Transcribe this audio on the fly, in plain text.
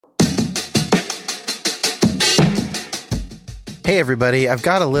Hey everybody, I've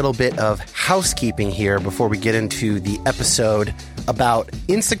got a little bit of housekeeping here before we get into the episode about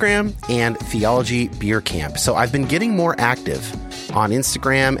Instagram and Theology Beer Camp. So I've been getting more active on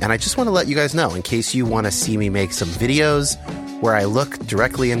Instagram, and I just want to let you guys know, in case you want to see me make some videos where I look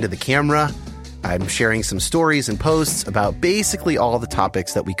directly into the camera. I'm sharing some stories and posts about basically all the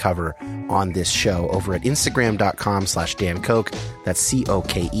topics that we cover on this show over at Instagram.com/Dan Koch. That's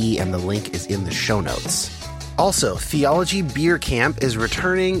C-O-K-E, and the link is in the show notes. Also, Theology Beer Camp is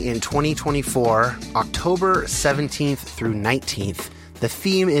returning in 2024, October 17th through 19th. The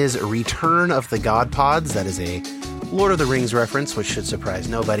theme is Return of the God Pods. That is a Lord of the Rings reference, which should surprise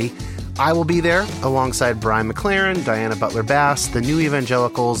nobody. I will be there alongside Brian McLaren, Diana Butler-Bass, the New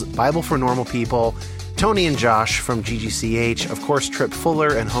Evangelicals, Bible for Normal People, Tony and Josh from GGCH, of course Trip Fuller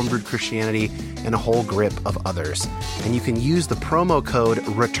and Homebrewed Christianity, and a whole grip of others. And you can use the promo code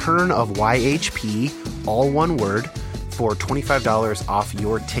RETURNOFYHP, all one word, for $25 off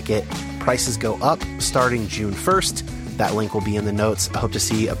your ticket. Prices go up starting June 1st. That link will be in the notes. I hope to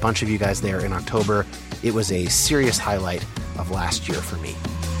see a bunch of you guys there in October. It was a serious highlight of last year for me.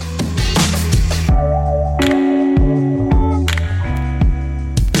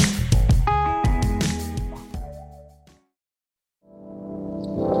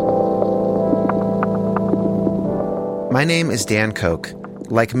 My name is Dan Koch.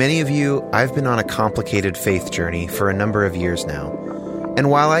 Like many of you, I've been on a complicated faith journey for a number of years now. And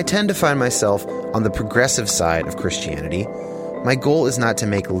while I tend to find myself on the progressive side of Christianity, my goal is not to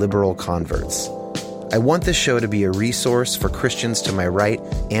make liberal converts. I want this show to be a resource for Christians to my right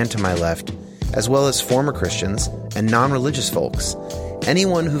and to my left, as well as former Christians and non-religious folks,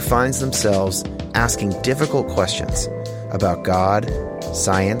 anyone who finds themselves asking difficult questions about God,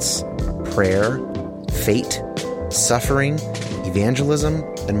 science, prayer, fate, suffering, evangelism,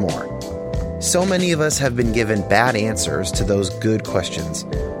 and more. So many of us have been given bad answers to those good questions,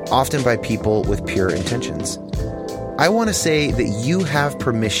 often by people with pure intentions. I want to say that you have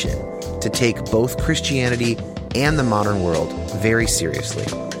permission to take both Christianity and the modern world very seriously.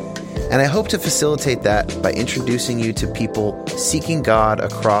 And I hope to facilitate that by introducing you to people seeking God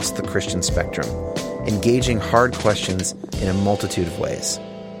across the Christian spectrum, engaging hard questions in a multitude of ways.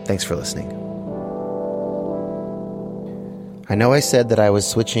 Thanks for listening. I know I said that I was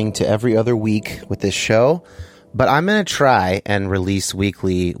switching to every other week with this show, but I'm going to try and release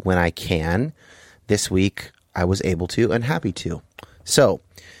weekly when I can. This week, I was able to and happy to. So,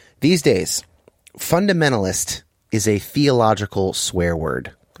 these days, fundamentalist is a theological swear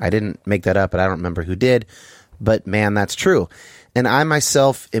word. I didn't make that up, and I don't remember who did, but man, that's true. And I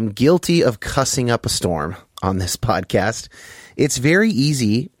myself am guilty of cussing up a storm on this podcast. It's very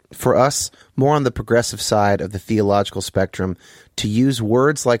easy for us, more on the progressive side of the theological spectrum, to use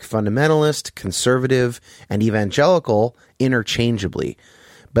words like fundamentalist, conservative, and evangelical interchangeably.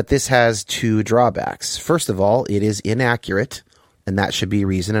 But this has two drawbacks. First of all, it is inaccurate, and that should be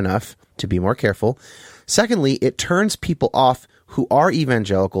reason enough to be more careful. Secondly, it turns people off who are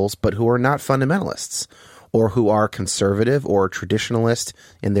evangelicals but who are not fundamentalists, or who are conservative or traditionalist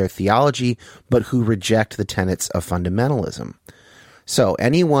in their theology but who reject the tenets of fundamentalism. So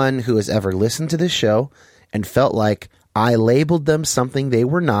anyone who has ever listened to this show and felt like I labeled them something they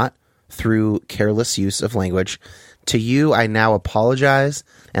were not through careless use of language, to you I now apologize,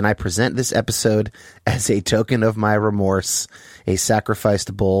 and I present this episode as a token of my remorse, a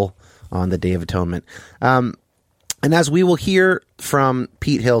sacrificed bull on the Day of Atonement. And as we will hear from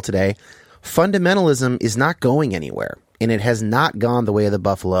Pete Hill today, fundamentalism is not going anywhere, and it has not gone the way of the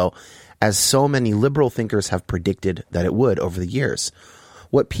buffalo, as so many liberal thinkers have predicted that it would over the years.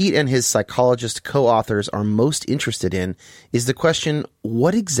 What Pete and his psychologist co-authors are most interested in is the question,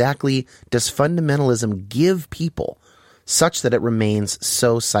 what exactly does fundamentalism give people such that it remains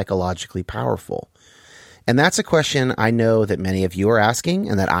so psychologically powerful? And that's a question I know that many of you are asking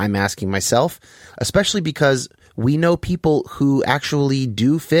and that I'm asking myself, especially because we know people who actually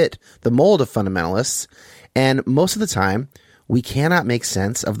do fit the mold of fundamentalists, and most of the time, we cannot make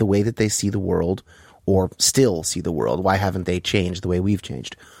sense of the way that they see the world or still see the world. Why haven't they changed the way we've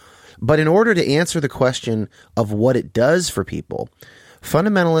changed? But in order to answer the question of what it does for people,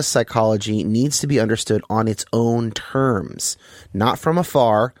 fundamentalist psychology needs to be understood on its own terms, not from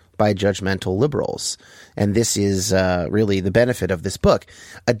afar by judgmental liberals. And this is really the benefit of this book.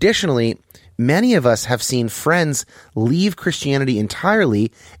 Additionally, many of us have seen friends leave Christianity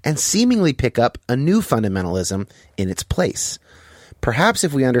entirely and seemingly pick up a new fundamentalism in its place. Perhaps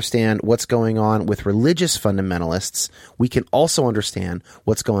if we understand what's going on with religious fundamentalists, we can also understand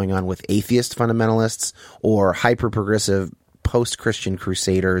what's going on with atheist fundamentalists or hyper-progressive post-Christian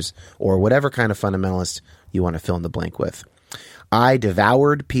crusaders or whatever kind of fundamentalist you want to fill in the blank with. I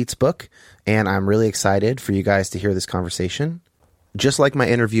devoured Pete's book, and I'm really excited for you guys to hear this conversation. Just like my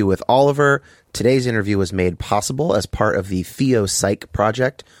interview with Oliver, today's interview was made possible as part of the Theo-Psych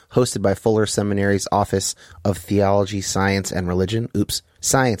project hosted by Fuller Seminary's Office of Theology, Science, and Religion.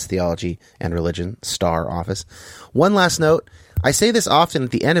 Science, Theology, and Religion, STAR office. One last note. I say this often at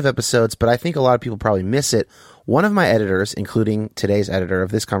the end of episodes, but I think a lot of people probably miss it. One of my editors, including today's editor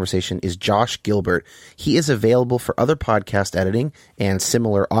of this conversation, is Josh Gilbert. He is available for other podcast editing and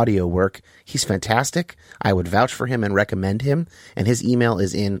similar audio work. He's fantastic. I would vouch for him and recommend him, and his email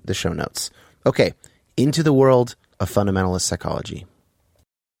is in the show notes. Okay, into the world of fundamentalist psychology.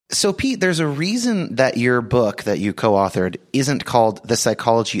 So, Pete, there's a reason that your book that you co-authored isn't called The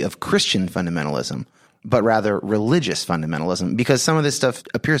Psychology of Christian Fundamentalism, but rather Religious Fundamentalism, because some of this stuff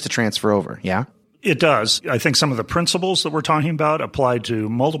appears to transfer over, yeah? It does. I think some of the principles that we're talking about apply to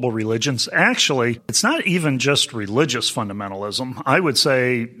multiple religions. Actually, it's not even just religious fundamentalism. I would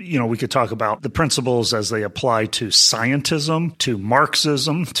say, we could talk about the principles as they apply to scientism, to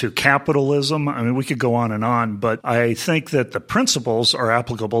Marxism, to capitalism. I mean, we could go on, but I think that the principles are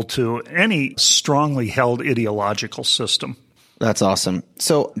applicable to any strongly held ideological system. That's awesome.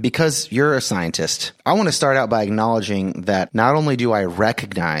 So because you're a scientist, I want to start out by acknowledging that not only do I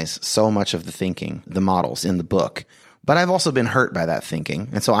recognize so much of the thinking, the models in the book, but I've also been hurt by that thinking.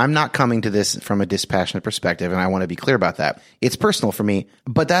 And so I'm not coming to this from a dispassionate perspective, and I want to be clear about that. It's personal for me,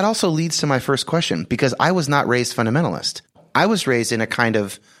 but that also leads to my first question, because I was not raised fundamentalist. I was raised in a kind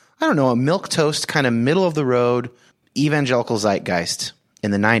of, a milquetoast, kind of middle of the road evangelical zeitgeist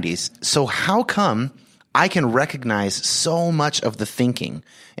in the 90s. So how come I can recognize so much of the thinking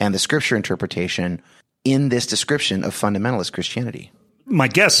and the scripture interpretation in this description of fundamentalist Christianity? My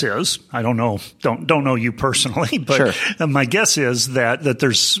guess is, I don't know you personally, but sure. My guess is that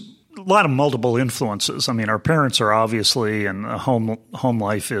there's a lot of multiple influences. I mean, our parents are obviously, and home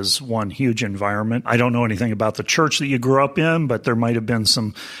life is one huge environment. I don't know anything about the church that you grew up in, but there might have been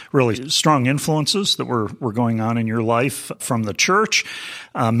some really strong influences that were going on in your life from the church.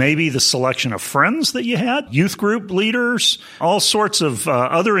 Maybe the selection of friends that you had, youth group leaders, all sorts of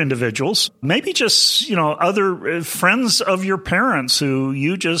other individuals. Maybe just, other friends of your parents who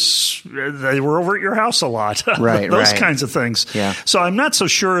they were over at your house a lot. Right, Those kinds of things. Yeah. So I'm not so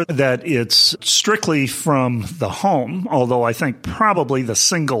sure that it's strictly from the home, although I think probably the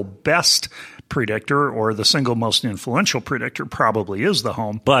single best predictor or the single most influential predictor probably is the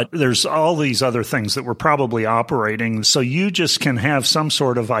home. But there's all these other things that were probably operating. So you just can have some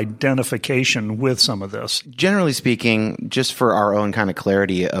sort of identification with some of this. Generally speaking, just for our own kind of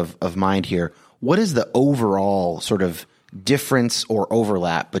clarity of mind here, what is the overall sort of difference or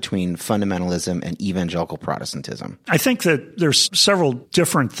overlap between fundamentalism and evangelical Protestantism? I think that there's several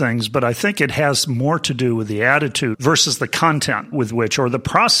different things, but I think it has more to do with the attitude versus the content with which, or the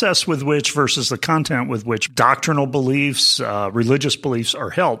process with which versus the content with which doctrinal beliefs, religious beliefs are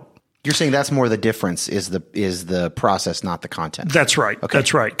held. You're saying that's more the difference is the process, not the content. That's right. Okay.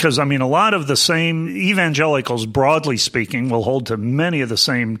 That's right. Because, a lot of the same evangelicals, broadly speaking, will hold to many of the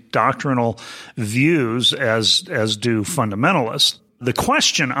same doctrinal views as do fundamentalists. The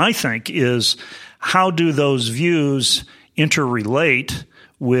question, I think, is how do those views interrelate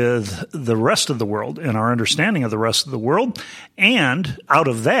with the rest of the world and our understanding of the rest of the world? And out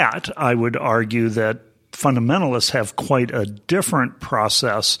of that, I would argue that fundamentalists have quite a different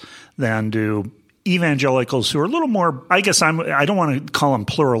process than do evangelicals who are a little more, I don't want to call them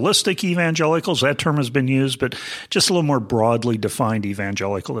pluralistic evangelicals. That term has been used, but just a little more broadly defined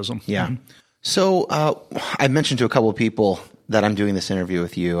evangelicalism. Yeah. Mm-hmm. So I mentioned to a couple of people that I'm doing this interview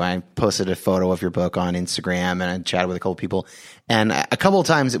with you. I posted a photo of your book on Instagram, and I chatted with a couple of people. And a couple of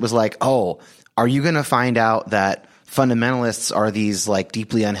times it was like, oh, are you going to find out that fundamentalists are these like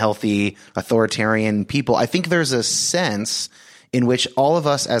deeply unhealthy, authoritarian people? I think there's a sense in which all of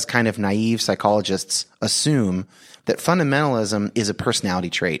us as kind of naive psychologists assume that fundamentalism is a personality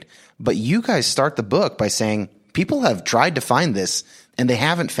trait. But you guys start the book by saying people have tried to find this and they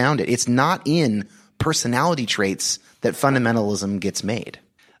haven't found it. It's not in personality traits that fundamentalism gets made.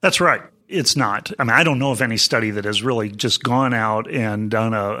 That's right. It's not. I don't know of any study that has really just gone out and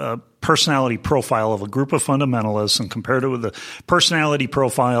done a personality profile of a group of fundamentalists and compared it with the personality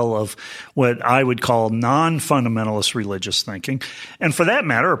profile of what I would call non-fundamentalist religious thinking, and for that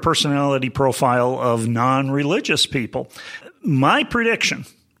matter, a personality profile of non-religious people. My prediction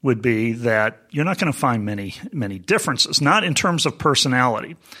would be that you're not going to find many differences, not in terms of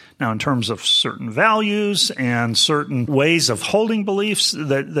personality. Now, in terms of certain values and certain ways of holding beliefs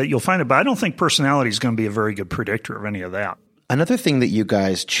that you'll find it, but I don't think personality is going to be a very good predictor of any of that. Another thing that you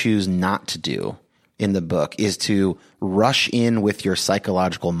guys choose not to do in the book is to rush in with your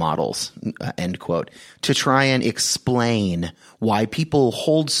psychological models, end quote, to try and explain why people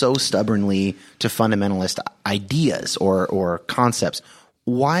hold so stubbornly to fundamentalist ideas or concepts.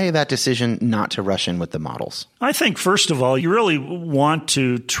 Why that decision not to rush in with the models? I think, first of all, you really want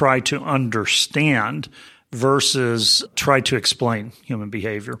to try to understand versus try to explain human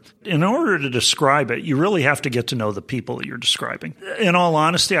behavior. In order to describe it, you really have to get to know the people that you're describing. In all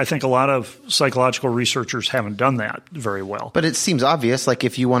honesty, I think a lot of psychological researchers haven't done that very well. But it seems obvious, like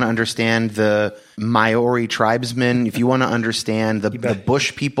if you want to understand the Maori tribesmen, if you want to understand the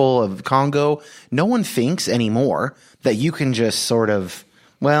bush people of Congo, no one thinks anymore that you can just sort of,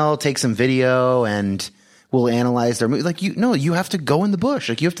 take some video and we'll analyze their movie. You have to go in the bush.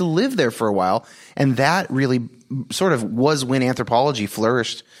 You have to live there for a while. And that really sort of was when anthropology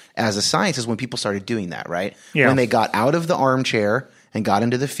flourished as a science, is when people started doing that, right? Yeah. When they got out of the armchair and got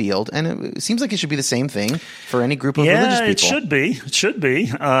into the field. And it seems like it should be the same thing for any group of religious people. Yeah, it should be.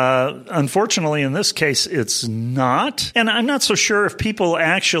 Unfortunately, in this case, it's not. And I'm not so sure if people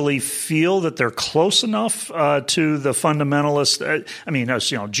actually feel that they're close enough to the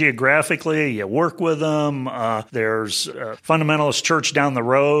fundamentalists. Geographically, you work with them. There's a fundamentalist church down the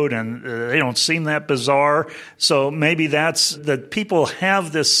road, and they don't seem that bizarre. So maybe that's that people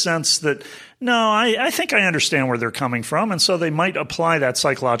have this sense that, no, I think I understand where they're coming from, and so they might apply that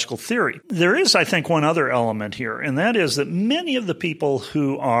psychological theory. There is, I think, one other element here, and that is that many of the people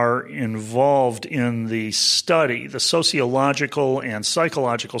who are involved in the study, the sociological and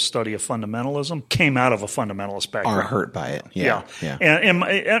psychological study of fundamentalism, came out of a fundamentalist background. Are hurt by it. Yeah.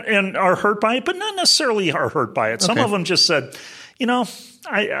 And are hurt by it, but not necessarily are hurt by it. Some of them just said,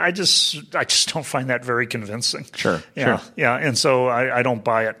 I just don't find that very convincing. Sure. Yeah. And so I don't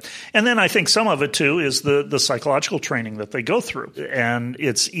buy it. And then I think some of it too is the psychological training that they go through. And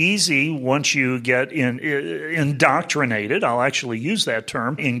it's easy once you get indoctrinated, I'll actually use that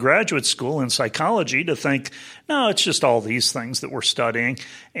term, in graduate school in psychology to think, no, it's just all these things that we're studying.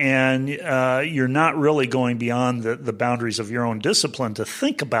 And you're not really going beyond the boundaries of your own discipline to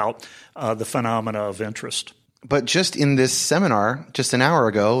think about the phenomena of interest. But just in this seminar, just an hour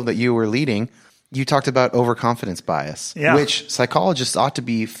ago that you were leading, you talked about overconfidence bias, which psychologists ought to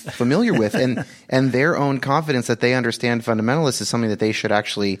be familiar with. And their own confidence that they understand fundamentalists is something that they should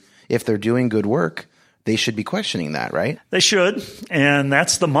actually, if they're doing good work, they should be questioning that, right? They should. And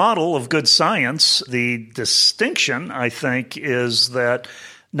that's the model of good science. The distinction, I think, is that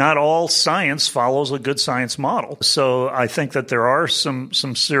not all science follows a good science model. So I think that there are some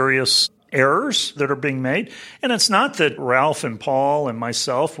serious errors that are being made. And it's not that Ralph and Paul and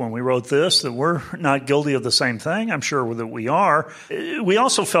myself, when we wrote this, that we're not guilty of the same thing. I'm sure that we are. We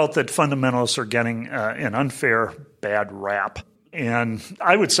also felt that fundamentalists are getting an unfair bad rap. And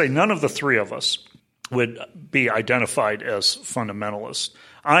I would say none of the three of us would be identified as fundamentalists.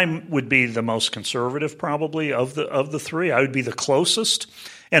 I would be the most conservative probably of the three. I would be the closest.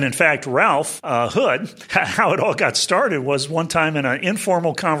 And in fact, Ralph Hood, how it all got started was one time in an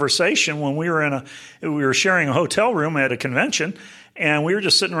informal conversation when we were sharing a hotel room at a convention, and we were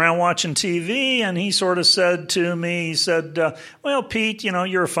just sitting around watching TV, and he sort of said to me, well, Pete, you're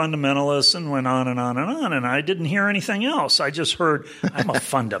a fundamentalist, and went on and on and on, and I didn't hear anything else. I just heard, I'm a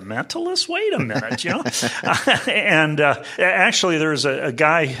fundamentalist? Wait a minute, And actually, there's a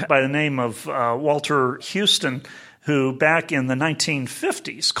guy by the name of Walter Houston who back in the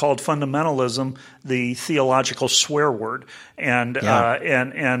 1950s called fundamentalism the theological swear word. And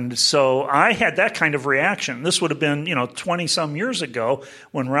so I had that kind of reaction. This would have been, 20-some years ago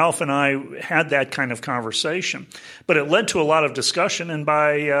when Ralph and I had that kind of conversation. But it led to a lot of discussion, and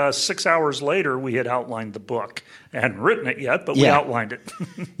by 6 hours later, we had outlined the book. I hadn't written it yet, but we outlined it.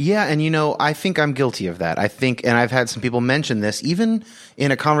 Yeah, and I think I'm guilty of that. I think, and I've had some people mention this, even in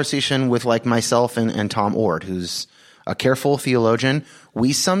a conversation with like myself and Tom Oord, who's a careful theologian,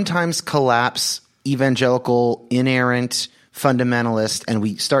 we sometimes collapse evangelical, inerrant, fundamentalist, and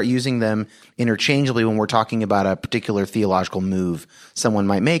we start using them interchangeably when we're talking about a particular theological move someone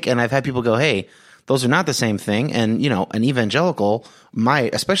might make. And I've had people go, hey, those are not the same thing. And, an evangelical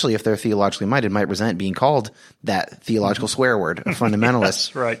might, especially if they're theologically minded, might resent being called that theological swear word, a fundamentalist.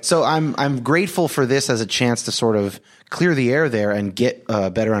 Yes, right. So I'm grateful for this as a chance to sort of clear the air there and get a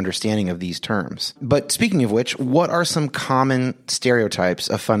better understanding of these terms. But speaking of which, what are some common stereotypes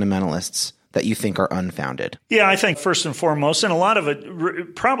of fundamentalists that you think are unfounded? Yeah, I think first and foremost, and a lot of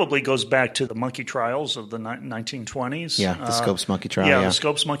it probably goes back to the monkey trials of the 1920s. Yeah, the Scopes monkey trial. Yeah, the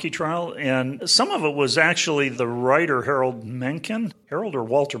Scopes monkey trial. And some of it was actually the writer Harold Mencken, Harold or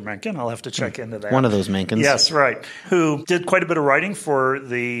Walter Mencken, I'll have to check into that. One of those Menckens. Yes, right, who did quite a bit of writing for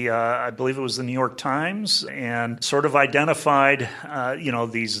the, I believe it was the New York Times, and sort of identified,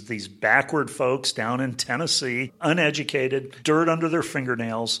 these backward folks down in Tennessee, uneducated, dirt under their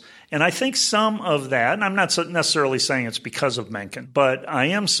fingernails. And I think some of that, and I'm not necessarily saying it's because of Mencken, but I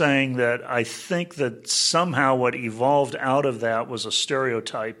am saying that I think that somehow what evolved out of that was a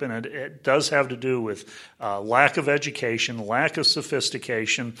stereotype, and it does have to do with lack of education, lack of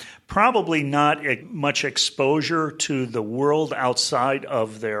sophistication, probably not much exposure to the world outside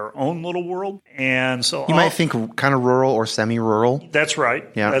of their own little world. And so you might think kind of rural or semi-rural. That's right.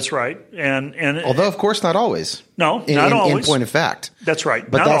 Yeah. That's right. And although, of course, not always. No, not always. In point of fact. That's right.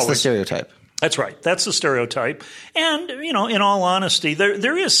 But not that's always. The stereotype. That's right. That's the stereotype. And, in all honesty,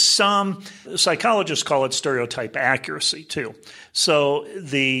 there is some, psychologists call it stereotype accuracy too. So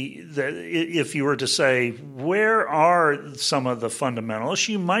if you were to say, where are some of the fundamentalists,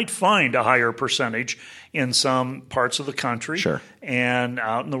 you might find a higher percentage in some parts of the country. Sure. And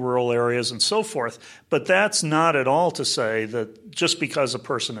out in the rural areas and so forth. But that's not at all to say that just because a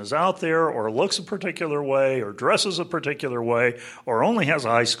person is out there or looks a particular way or dresses a particular way or only has a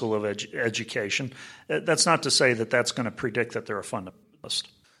high school of education, that's not to say that that's going to predict that they're a fundamentalist.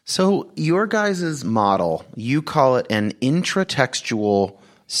 So your guys' model, you call it an intratextual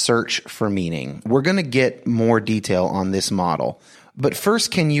search for meaning. We're going to get more detail on this model. But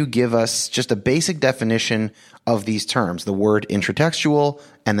first, can you give us just a basic definition of these terms, the word intratextual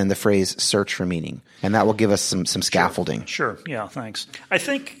and then the phrase search for meaning? And that will give us some scaffolding. Sure. Yeah, thanks. I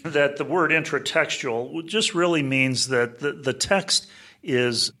think that the word intratextual just really means that the text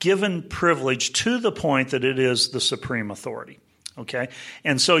is given privilege to the point that it is the supreme authority. Okay?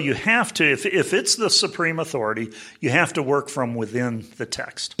 And so you have to, if it's the supreme authority, you have to work from within the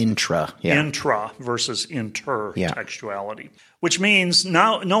text. Intra versus intertextuality. Which means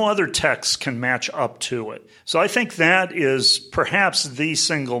no other text can match up to it. So I think that is perhaps the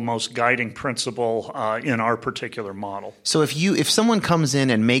single most guiding principle in our particular model. So if someone comes in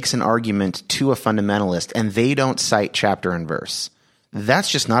and makes an argument to a fundamentalist and they don't cite chapter and verse, that's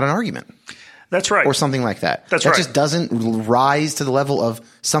just not an argument. That's right. Or something like that. That just doesn't rise to the level of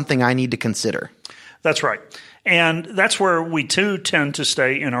something I need to consider. That's right. And that's where we too tend to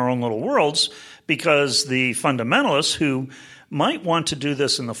stay in our own little worlds, because the fundamentalists who might want to do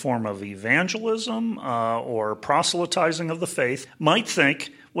this in the form of evangelism or proselytizing of the faith might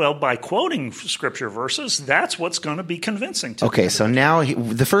think, well, by quoting scripture verses, that's what's going to be convincing to Okay, so now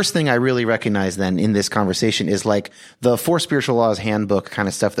the first thing I really recognize then in this conversation is like the Four Spiritual Laws handbook kind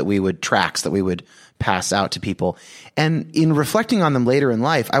of stuff that we would pass out to people. And in reflecting on them later in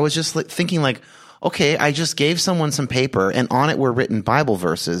life, I was just thinking like, okay, I just gave someone some paper and on it were written Bible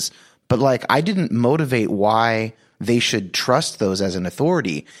verses, but like I didn't motivate why they should trust those as an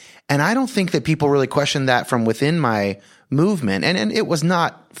authority. And I don't think that people really question that from within my movement. And it was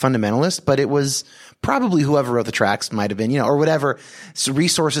not fundamentalist, but it was probably whoever wrote the tracts might have been, or whatever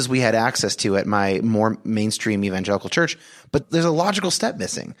resources we had access to at my more mainstream evangelical church. But there's a logical step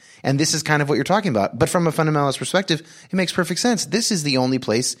missing. And this is kind of what you're talking about. But from a fundamentalist perspective, it makes perfect sense. This is the only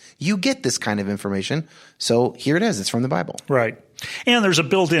place you get this kind of information. So here it is. It's from the Bible. Right. And there's a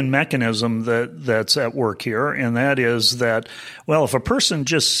built-in mechanism that's at work here, and that is that, well, if a person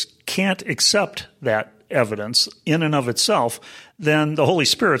just can't accept that evidence in and of itself, then the Holy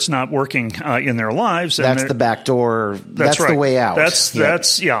Spirit's not working in their lives. And that's the back door. That's right. The way out. That's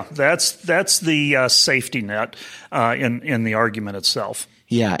the safety net in the argument itself.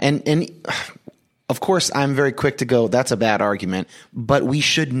 Yeah, and of course, I'm very quick to go, that's a bad argument, but we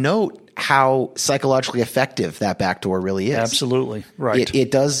should note how psychologically effective that backdoor really is. Absolutely, right.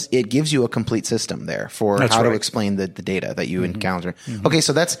 It gives you a complete system there for to explain the data that you encounter. Mm-hmm. Okay,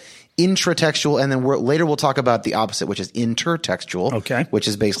 so that's intratextual, and then later we'll talk about the opposite, which is intertextual, okay, which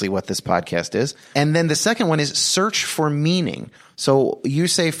is basically what this podcast is. And then the second one is search for meaning. So you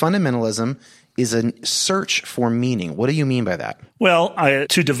say fundamentalism is a search for meaning. What do you mean by that? Well,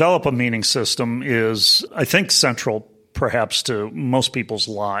 to develop a meaning system is, I think, central perhaps to most people's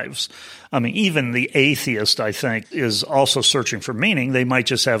lives. I mean, even the atheist, I think, is also searching for meaning. They might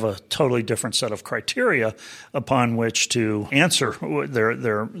just have a totally different set of criteria upon which to answer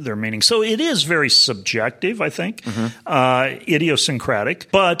their meaning. So it is very subjective, I think, idiosyncratic.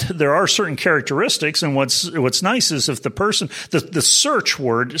 But there are certain characteristics, and what's nice is if the person, the search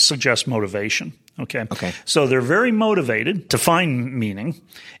word suggests motivation. Okay. Okay. So they're very motivated to find meaning.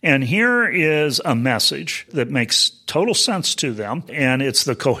 And here is a message that makes total sense to them. And it's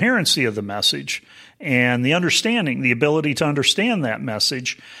the coherency of the message and the understanding, the ability to understand that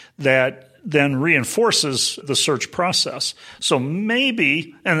message that then reinforces the search process. So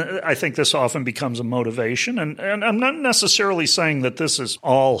maybe, and I think this often becomes a motivation, and I'm not necessarily saying that this is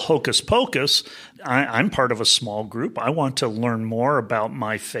all hocus pocus. I'm part of a small group. I want to learn more about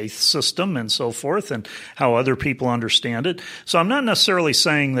my faith system and so forth and how other people understand it. So I'm not necessarily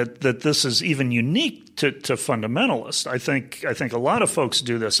saying that this is even unique to fundamentalists. I think a lot of folks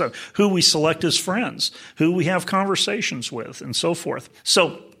do this. Who we select as friends, who we have conversations with, and so forth.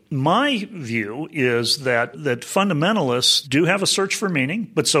 So my view is that fundamentalists do have a search for meaning,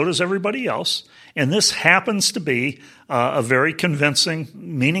 but so does everybody else. And this happens to be a very convincing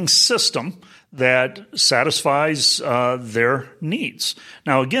meaning system that satisfies their needs.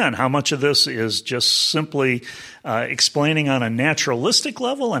 Now, again, how much of this is just simply explaining on a naturalistic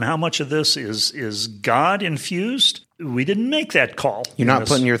level and how much of this is God-infused? We didn't make that call. You're not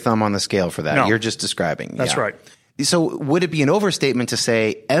putting your thumb on the scale for that. No. You're just describing. That's right. So would it be an overstatement to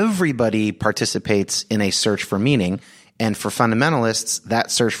say everybody participates in a search for meaning, and for fundamentalists, that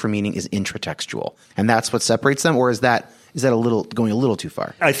search for meaning is intratextual, and that's what separates them? Or is that going a little too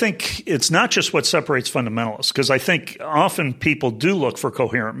far? I think it's not just what separates fundamentalists, because I think often people do look for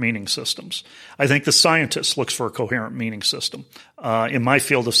coherent meaning systems. I think the scientist looks for a coherent meaning system. In my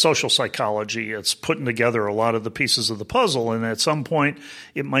field of social psychology, it's putting together a lot of the pieces of the puzzle, and at some point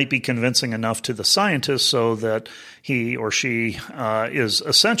it might be convincing enough to the scientist so that he or she is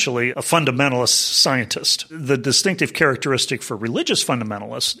essentially a fundamentalist scientist. The distinctive characteristic for religious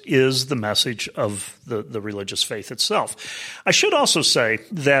fundamentalists is the message of the religious faith itself. I should also say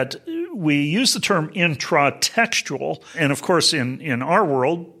that we use the term intratextual, and of course in our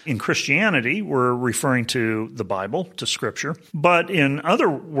world, in Christianity, we're referring to the Bible, to Scripture. But in other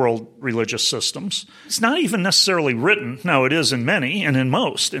world religious systems, it's not even necessarily written. Now, it is in many, and in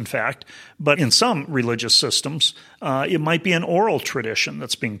most, in fact. But in some religious systems, it might be an oral tradition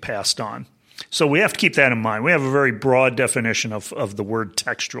that's being passed on. So we have to keep that in mind. We have a very broad definition of the word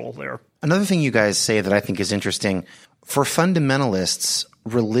textual there. Another thing you guys say that I think is interesting, for fundamentalists,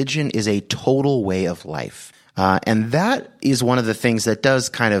 religion is a total way of life. And that is one of the things that does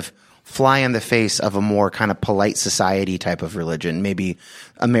kind of fly in the face of a more kind of polite society type of religion, maybe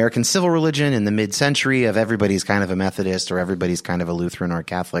American civil religion in the mid-century of everybody's kind of a Methodist or everybody's kind of a Lutheran or a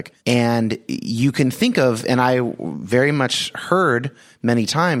Catholic. And you can think of, and I very much heard many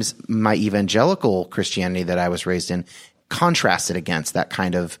times my evangelical Christianity that I was raised in contrasted against that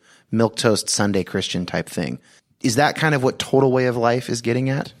kind of milquetoast Sunday Christian type thing. Is that kind of what total way of life is getting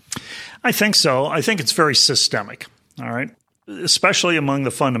at? I think so. I think it's very systemic, all right? Especially among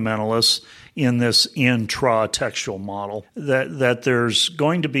the fundamentalists in this intratextual model, that there's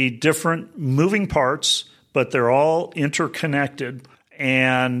going to be different moving parts, but they're all interconnected.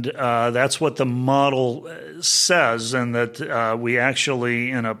 And that's what the model says, and that we actually,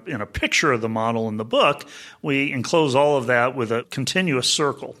 in a picture of the model in the book, we enclose all of that with a continuous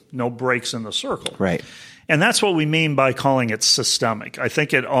circle, no breaks in the circle. Right. And that's what we mean by calling it systemic. I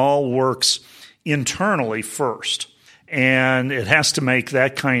think it all works internally first. And it has to make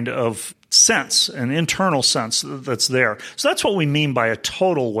that kind of sense, an internal sense that's there. So that's what we mean by a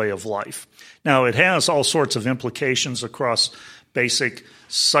total way of life. Now, it has all sorts of implications across basic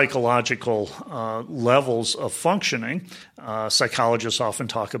psychological levels of functioning. Psychologists often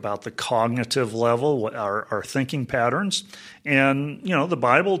talk about the cognitive level, our thinking patterns. And, the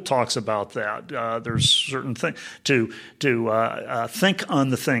Bible talks about that. There's certain things to think on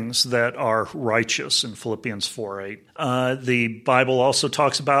the things that are righteous in Philippians 4:8. The Bible also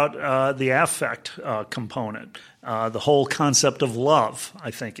talks about the affect component. The whole concept of love, I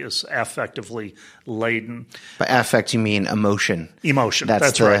think, is affectively laden. By affect, you mean emotion. Emotion.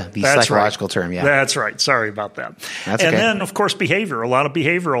 That's right. The psychological term, yeah. That's right. Sorry about that. That's okay. And then, of course, behavior. A lot of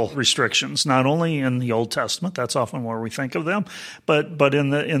behavioral restrictions, not only in the Old Testament. That's often where we think of them, but in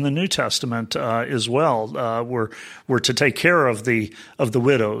the New Testament as well. We're to take care of the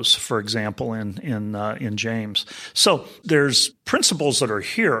widows, for example, in James. So there's principles that are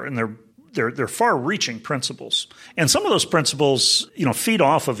here, and they're far-reaching principles. And some of those principles, feed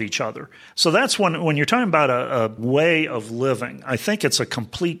off of each other. So that's when you're talking about a way of living, I think it's a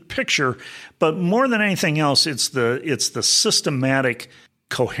complete picture, but more than anything else, it's the systematic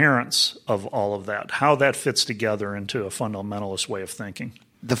coherence of all of that, how that fits together into a fundamentalist way of thinking.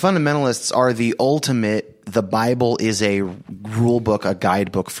 The fundamentalists are the ultimate, the Bible is a rule book, a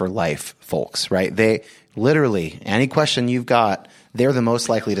guidebook for life, folks, right? They literally, any question you've got, they're the most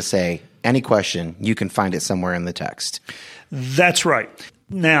likely to say, any question, you can find it somewhere in the text. That's right.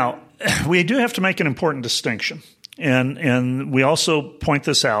 Now, we do have to make an important distinction. And we also point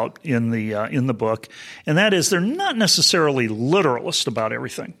this out in the book, and that is they're not necessarily literalist about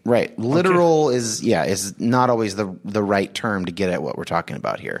everything. Right. Literal is not always the right term to get at what we're talking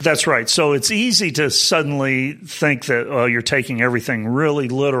about here. That's right. So it's easy to suddenly think that you're taking everything really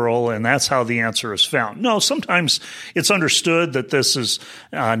literal, and that's how the answer is found. No, sometimes it's understood that this is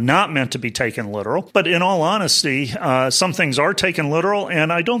not meant to be taken literal. But in all honesty, some things are taken literal,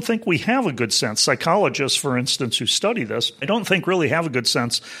 and I don't think we have a good sense. Psychologists, for instance, who study this, I don't think really have a good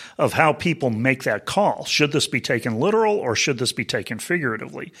sense of how people make that call. Should this be taken literal or should this be taken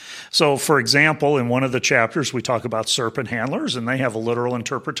figuratively? So, for example, in one of the chapters, we talk about serpent handlers, and they have a literal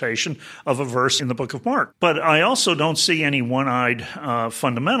interpretation of a verse in the book of Mark. But I also don't see any one-eyed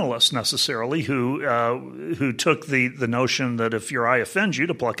fundamentalists necessarily who took the notion that if your eye offends you,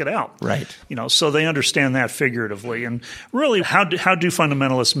 to pluck it out. Right. So they understand that figuratively. And really, how do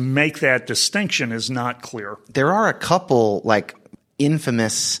fundamentalists make that distinction is not clear. There are a couple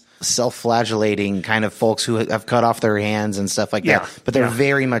infamous self-flagellating kind of folks who have cut off their hands and stuff like that, but they're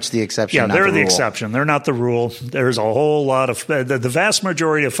very much the exception. Yeah, not they're the rule. exception. They're not the rule. There's a whole lot of the vast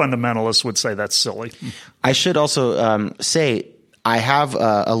majority of fundamentalists would say that's silly. I should also say I have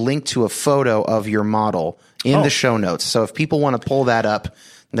a link to a photo of your model in the show notes. So if people want to pull that up,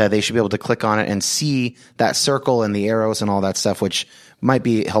 they should be able to click on it and see that circle and the arrows and all that stuff, which might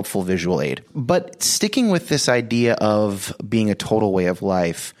be a helpful visual aid. But sticking with this idea of being a total way of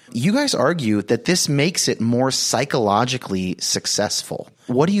life, you guys argue that this makes it more psychologically successful.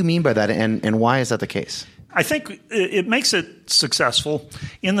 What do you mean by that, and why is that the case? I think it makes it successful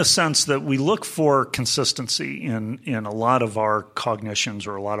in the sense that we look for consistency in a lot of our cognitions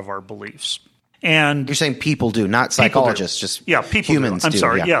or a lot of our beliefs. And you're saying people do, not psychologists, just people humans do. I'm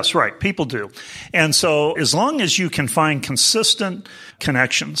sorry. Yeah. Yes, right. People do. And so as long as you can find consistent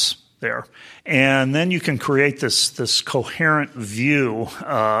connections there, and then you can create this coherent view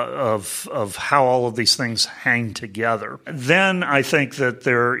of how all of these things hang together, then I think that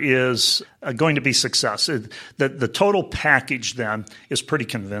there is going to be success. That the total package then is pretty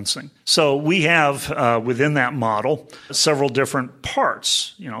convincing. So we have within that model several different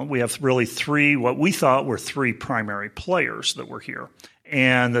parts. We have really what we thought were three primary players that were here,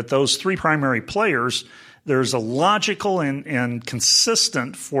 and that those three primary players, there's a logical and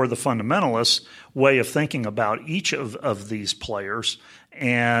consistent for the fundamentalists way of thinking about each of these players,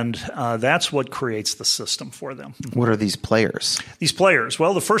 and that's what creates the system for them. What are these players? These players,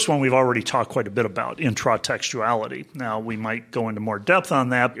 well, the first one we've already talked quite a bit about, intratextuality. Now, we might go into more depth on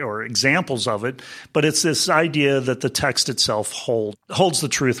that or examples of it, but it's this idea that the text itself holds the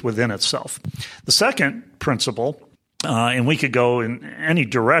truth within itself. The second principle, and we could go in any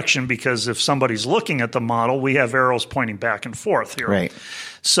direction because if somebody's looking at the model, we have arrows pointing back and forth here. Right.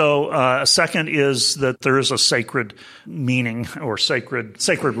 So a second is that there is a sacred meaning or sacred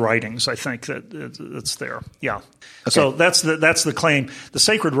writings, I think, that's there. Yeah. Okay. So that's the claim. The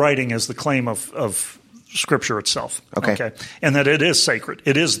sacred writing is the claim of Scripture itself. Okay. And that it is sacred.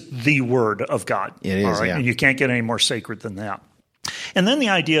 It is the Word of God. It is, yeah. And you can't get any more sacred than that. And then the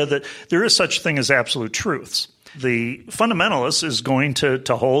idea that there is such thing as absolute truths. The fundamentalist is going to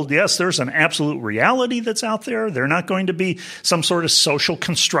hold, yes, there's an absolute reality that's out there. They're not going to be some sort of social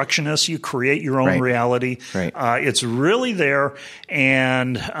constructionist. You create your own reality. Right. It's really there,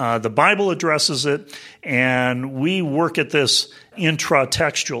 and the Bible addresses it, and we work at this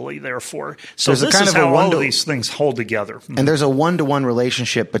intratextually, therefore. So this is how all of these things hold together. And there's a one-to-one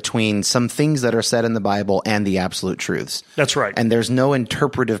relationship between some things that are said in the Bible and the absolute truths. That's right. And there's no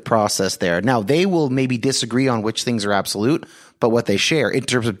interpretive process there. Now, they will maybe disagree on which things are absolute, but what they share in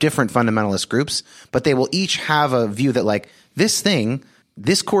terms of different fundamentalist groups, but they will each have a view that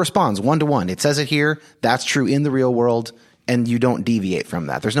this corresponds one-to-one. It says it here, that's true in the real world, and you don't deviate from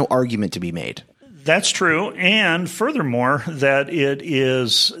that. There's no argument to be made. That's true. And furthermore, that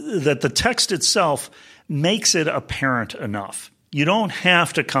the text itself makes it apparent enough. You don't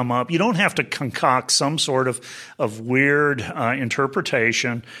have to concoct some sort of weird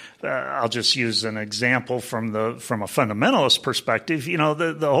interpretation. I'll just use an example from a fundamentalist perspective.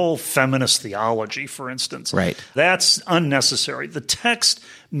 The whole feminist theology, for instance. Right. That's unnecessary. The text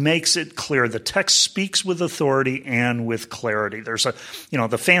makes it clear. The text speaks with authority and with clarity. There's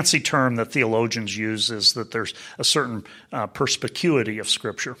the fancy term that theologians use is that there's a certain perspicuity of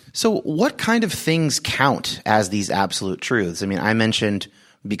Scripture. So what kind of things count as these absolute truths? I mean, I mentioned,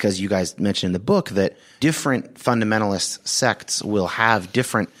 because you guys mentioned in the book, that different fundamentalist sects will have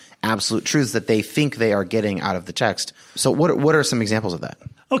different absolute truths that they think they are getting out of the text. So what are some examples of that?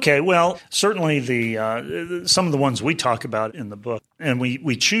 Okay, well, certainly some of the ones we talk about in the book, and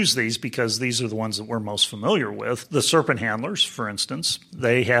we choose these because these are the ones that we're most familiar with. The serpent handlers, for instance,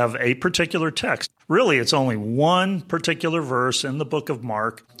 they have a particular text. Really, it's only one particular verse in the book of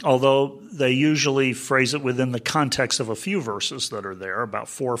Mark, although they usually phrase it within the context of a few verses that are there, about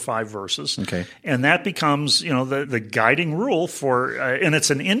 4 or 5 verses. Okay. And that becomes, the guiding rule for, and it's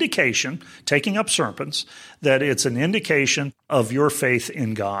an indication, taking up serpents, that it's an indication of your faith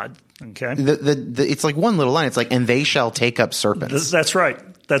in God. Okay. It's like one little line. It's like, and they shall take up serpents. That's right.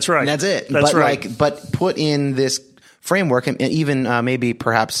 That's right. And that's it. That's right. But put in this framework, and even maybe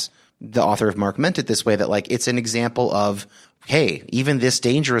perhaps the author of Mark meant it this way, that like it's an example of, hey, even this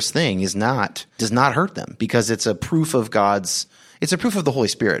dangerous thing does not hurt them, because it's a proof of it's a proof of the Holy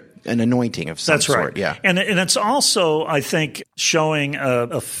Spirit, an anointing of some sort. Right. Yeah. And it's also, I think, showing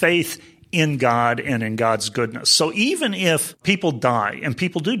a faith in God and in God's goodness. So even if people die, and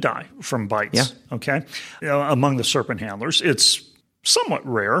people do die from bites, okay, among the serpent handlers, it's somewhat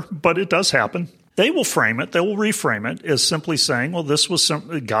rare, but it does happen. They will reframe it as simply saying, well, this was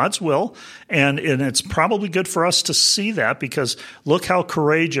God's will, and it's probably good for us to see that, because look how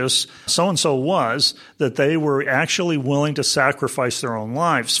courageous so-and-so was, that they were actually willing to sacrifice their own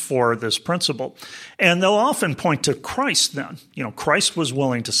lives for this principle. And they'll often point to Christ then. Christ was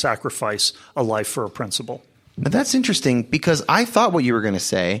willing to sacrifice a life for a principle. But that's interesting, because I thought what you were going to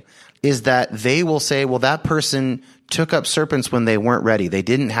say is that they will say, well, that person took up serpents when they weren't ready. They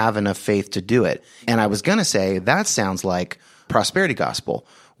didn't have enough faith to do it. And I was going to say that sounds like prosperity gospel,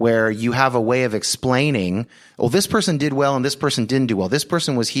 where you have a way of explaining, well, this person did well and this person didn't do well. This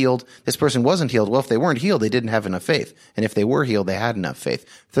person was healed. This person wasn't healed. Well, if they weren't healed, they didn't have enough faith. And if they were healed, they had enough faith.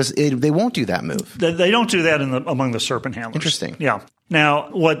 They won't do that move. They don't do that among the serpent handlers. Interesting. Yeah. Now,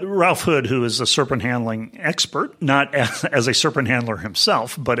 what Ralph Hood, who is a serpent handling expert, not as a serpent handler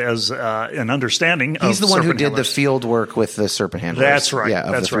himself, but as an understanding of serpent handlers. He's the one who did the field work with the serpent handlers. That's right.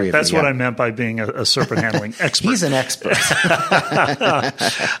 Yeah, that's right. That's what I meant by being a serpent handling expert. He's an expert.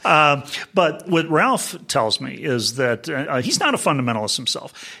 But what Ralph tells me is that he's not a fundamentalist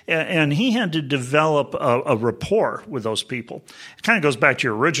himself, and he had to develop a rapport with those people. It kind of goes back to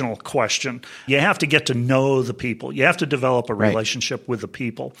your original question. You have to get to know the people. You have to develop a relationship with the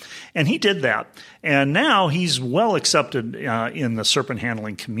people. And he did that. And now he's well accepted in the serpent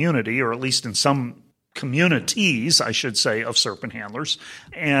handling community, or at least in some communities, I should say, of serpent handlers.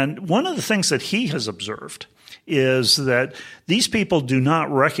 And one of the things that he has observed is that these people do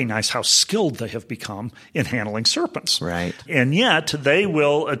not recognize how skilled they have become in handling serpents. Right. And yet they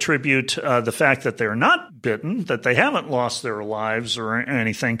will attribute the fact that they're not bitten, that they haven't lost their lives or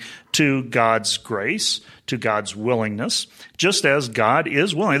anything, to God's grace, to God's willingness, just as God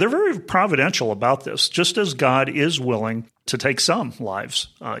is willing. They're very providential about this, just as God is willing to take some lives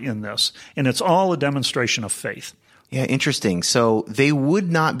in this. And it's all a demonstration of faith. Yeah, interesting. So they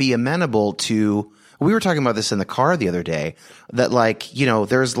would not be amenable to... We were talking about this in the car the other day, that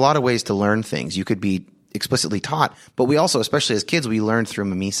there's a lot of ways to learn things. You could be explicitly taught, but we also, especially as kids, we learn through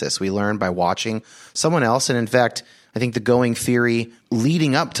mimesis. We learn by watching someone else. And in fact, I think the going theory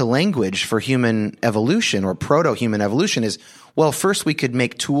leading up to language for human evolution, or proto-human evolution, is, well, first we could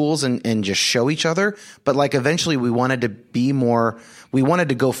make tools and just show each other, but eventually we wanted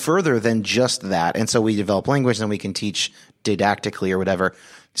to go further than just that. And so we develop language, and we can teach didactically or whatever.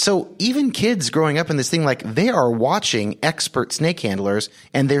 So even kids growing up in this thing, they are watching expert snake handlers,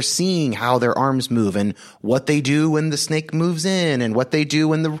 and they're seeing how their arms move and what they do when the snake moves in and what they do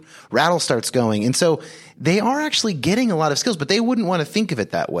when the rattle starts going. And so they are actually getting a lot of skills, but they wouldn't want to think of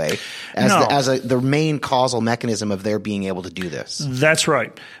it that way as the main causal mechanism of their being able to do this. That's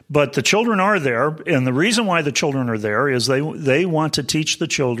right. But the children are there, and the reason why the children are there is they want to teach the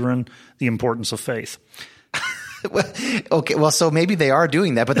children the importance of faith. Okay, well, so maybe they are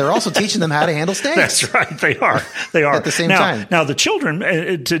doing that, but they're also teaching them how to handle snakes. That's right, they are. They are at the same time. Now, the children,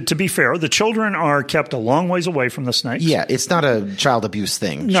 to be fair, the children are kept a long ways away from the snakes. Yeah, it's not a child abuse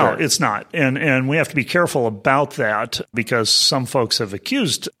thing. No, sure. It's not, and we have to be careful about that, because some folks have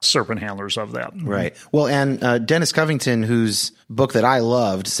accused serpent handlers of that. Right. Well, and Dennis Covington, whose book that I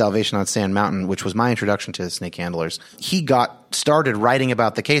loved, Salvation on Sand Mountain, which was my introduction to snake handlers, he got started writing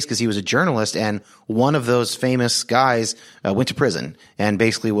about the case because he was a journalist, and one of those famous guys went to prison and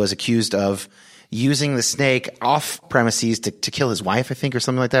basically was accused of using the snake off premises to kill his wife, I think, or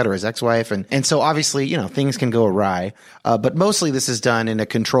something like that, or his ex-wife. And so obviously, things can go awry. But mostly this is done in a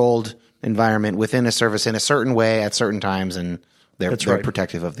controlled environment within a service in a certain way at certain times, and they're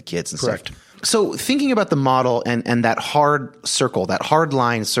protective of the kids and Correct. stuff. So thinking about the model and that hard circle, that hard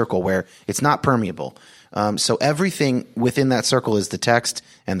line circle where it's not permeable, So everything within that circle is the text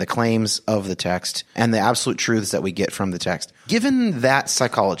and the claims of the text and the absolute truths that we get from the text. Given that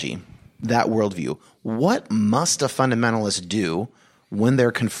psychology, that worldview, what must a fundamentalist do when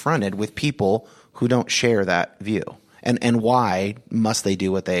they're confronted with people who don't share that view? And why must they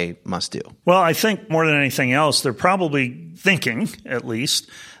do what they must do? Well, I think more than anything else, they're probably thinking, at least,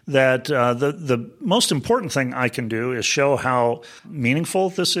 that the most important thing I can do is show how meaningful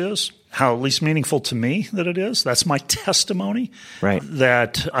this is, how at least meaningful to me that it is. That's my testimony. Right.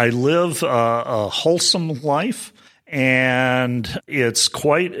 That I live a wholesome life. And it's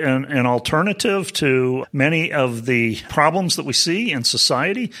quite an alternative to many of the problems that we see in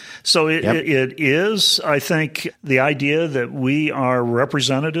society. So it is, I think, the idea that we are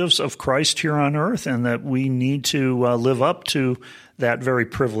representatives of Christ here on earth and that we need to live up to that very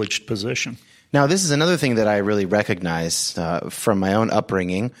privileged position. Now, this is another thing that I really recognize from my own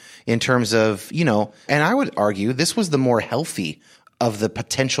upbringing in terms of, and I would argue this was the more healthy of the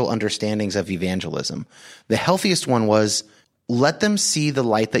potential understandings of evangelism. The healthiest one was let them see the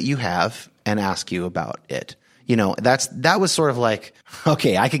light that you have and ask you about it. That was sort of like,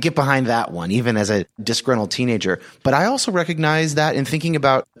 okay, I could get behind that one, even as a disgruntled teenager. But I also recognize that in thinking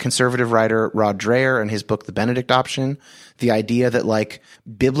about conservative writer Rod Dreher and his book, The Benedict Option, the idea that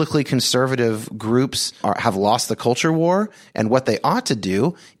biblically conservative groups have lost the culture war, and what they ought to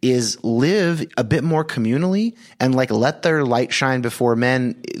do is live a bit more communally and let their light shine before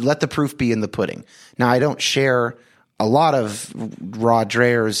men, let the proof be in the pudding. Now, I don't share a lot of Rod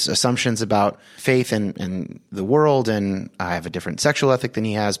Dreher's assumptions about faith and the world, and I have a different sexual ethic than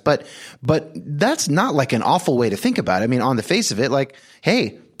he has. But that's not an awful way to think about it. I mean, on the face of it,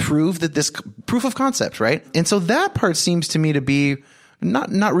 hey, prove of concept, right? And so that part seems to me to be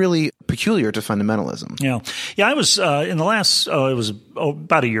not really peculiar to fundamentalism. Yeah. I was in the last it was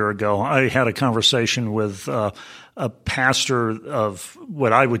about a year ago. I had a conversation with a pastor of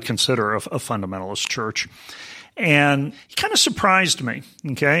what I would consider a fundamentalist church. And he kind of surprised me,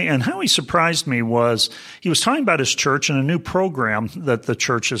 okay? And how he surprised me was he was talking about his church and a new program that the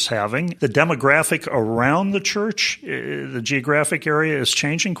church is having. The demographic around the church, the geographic area is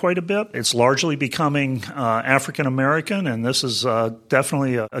changing quite a bit. It's largely becoming African American, and this is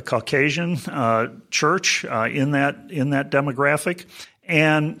definitely a Caucasian church in that demographic.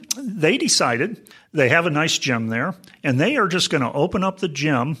 And they decided they have a nice gym there, and they are just going to open up the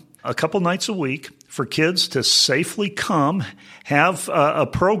gym a couple nights a week for kids to safely come, have a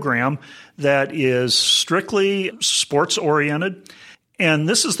program that is strictly sports-oriented. And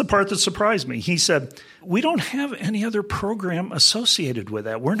this is the part that surprised me. He said, we don't have any other program associated with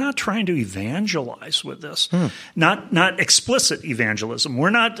that. We're not trying to evangelize with this. Not explicit evangelism.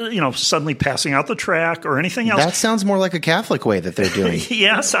 We're not, suddenly passing out the tract or anything else. That sounds more like a Catholic way that they're doing.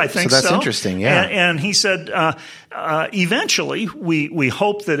 Yes, I think so. So that's interesting, yeah. And he said, eventually, we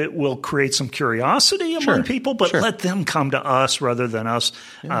hope that it will create some curiosity among people, but let them come to us rather than us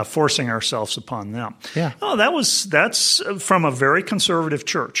forcing ourselves upon them. Yeah. Oh, that's from a very conservative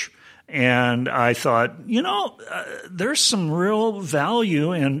church. And I thought, there's some real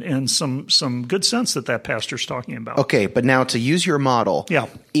value and some good sense that pastor's talking about. Okay, but now to use your model, yeah.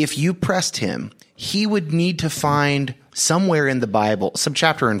 If you pressed him, he would need to find somewhere in the Bible, some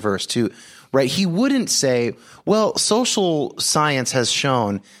chapter and verse too, right? He wouldn't say, well, social science has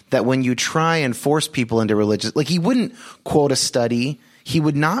shown that when you try and force people into religious, he wouldn't quote a study. He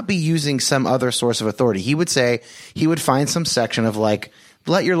would not be using some other source of authority. He would find some section of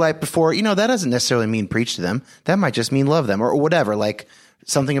let your light before, that doesn't necessarily mean preach to them. That might just mean love them or whatever,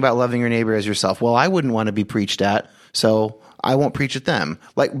 something about loving your neighbor as yourself. Well, I wouldn't want to be preached at, so I won't preach at them.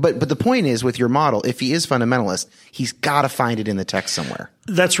 But the point is with your model, if he is fundamentalist, he's got to find it in the text somewhere.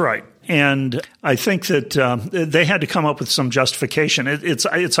 That's right. And I think that they had to come up with some justification.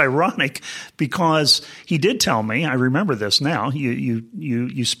 It's ironic because he did tell me, I remember this now,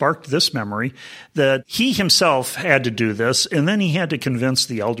 you sparked this memory, that he himself had to do this, and then he had to convince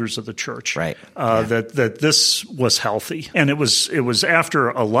the elders of the church that this was healthy. And it was after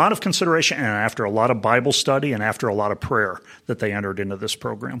a lot of consideration and after a lot of Bible study and after a lot of prayer that they entered into this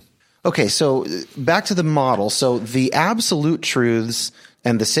program. Okay, so back to the model. So the absolute truths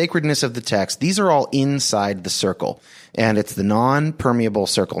and the sacredness of the text, these are all inside the circle, and it's the non-permeable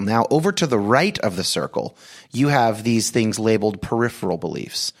circle. Now, over to the right of the circle, you have these things labeled peripheral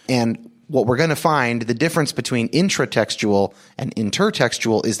beliefs. And what we're going to find, the difference between intratextual and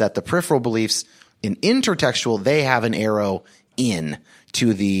intertextual is that the peripheral beliefs in intertextual, they have an arrow in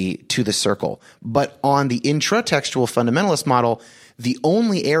to the circle. But on the intratextual fundamentalist model, the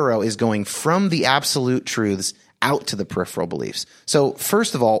only arrow is going from the absolute truths out to the peripheral beliefs. So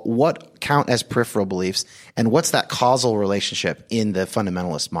first of all, what count as peripheral beliefs, and what's that causal relationship in the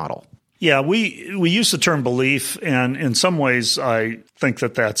fundamentalist model? Yeah, we use the term belief, and in some ways I think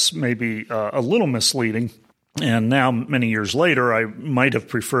that that's maybe a little misleading. And now, many years later, I might have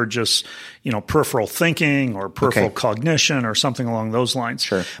preferred just, peripheral thinking or peripheral cognition or something along those lines.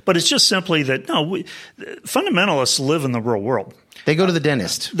 Sure. But it's just simply that, fundamentalists live in the real world. They go to the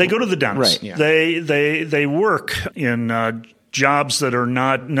dentist. They go to the dentist. Right. Yeah. They work in jobs that are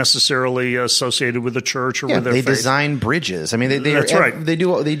not necessarily associated with the church or with their faith. They design bridges. I mean, that's right. They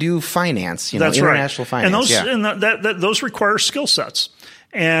do finance. That's international finance. And those require skill sets.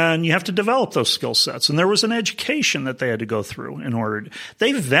 And you have to develop those skill sets. And there was an education that they had to go through in order to.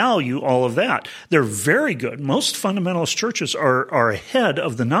 They value all of that. They're very good. Most fundamentalist churches are ahead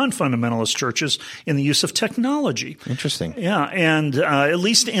of the non-fundamentalist churches in the use of technology. Interesting. Yeah, and at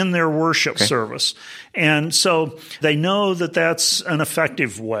least in their worship service. And so they know that that's an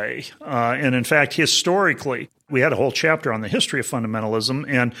effective way. And in fact, historically, we had a whole chapter on the history of fundamentalism,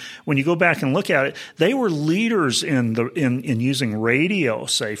 and when you go back and look at it, they were leaders in using radio,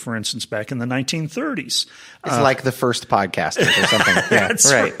 say, for instance, back in the 1930s. It's like the first podcast or something. Yeah, that's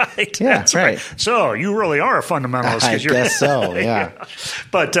right. Yeah, that's right. So you really are a fundamentalist. I guess so, yeah.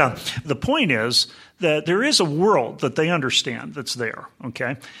 But the point is that there is a world that they understand that's there,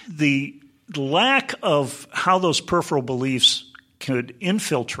 okay? The lack of how those peripheral beliefs could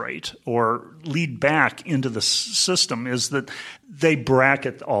infiltrate or lead back into the system is that they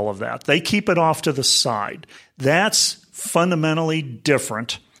bracket all of that. They keep it off to the side. That's fundamentally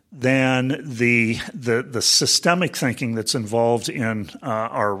different than the systemic thinking that's involved in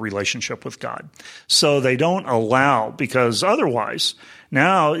our relationship with God. So they don't allow, because otherwise,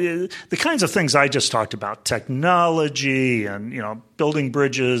 now the kinds of things I just talked about, technology and building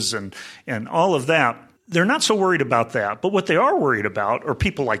bridges and all of that, they're not so worried about that. But what they are worried about are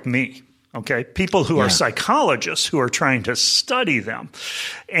people like me, okay? People who are psychologists who are trying to study them.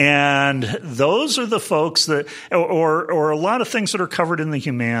 And those are the folks that, or a lot of things that are covered in the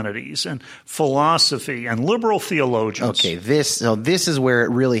humanities and philosophy and liberal theologians. Okay, this is where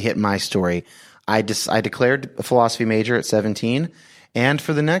it really hit my story. I declared a philosophy major at 17, and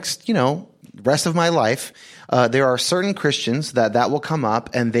for the next, rest of my life, there are certain Christians that will come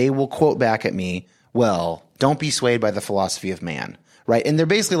up and they will quote back at me, well, don't be swayed by the philosophy of man, right? And they're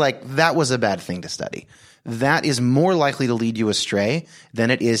basically like, that was a bad thing to study. That is more likely to lead you astray than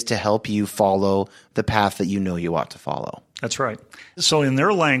it is to help you follow the path that you ought to follow. That's right. So in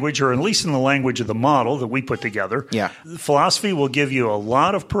their language, or at least in the language of the model that we put together, philosophy will give you a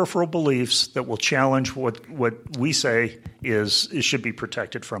lot of peripheral beliefs that will challenge what we say should be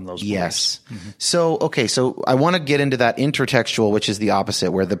protected from those beliefs. Yes. Mm-hmm. So I want to get into that intertextual, which is the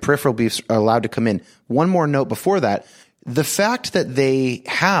opposite, where the peripheral beliefs are allowed to come in. One more note before that. The fact that they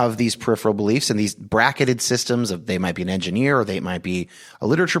have these peripheral beliefs and these bracketed systems of, they might be an engineer or they might be a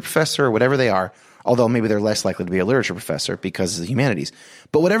literature professor or whatever they are, although maybe they're less likely to be a literature professor because of the humanities.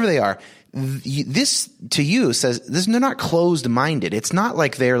 But whatever they are, this to you says they're not closed-minded. It's not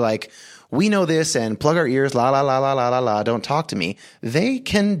like they're like, we know this and plug our ears, la, la, la, la, la, la, la, don't talk to me. They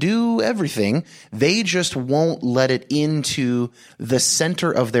can do everything. They just won't let it into the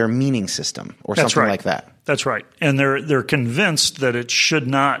center of their meaning system or something like that. That's right. And they're convinced that it should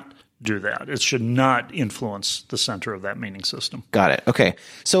not do that. It should not influence the center of that meaning system. Got it. Okay.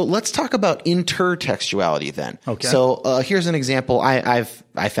 So let's talk about intertextuality then. Okay. So here's an example. I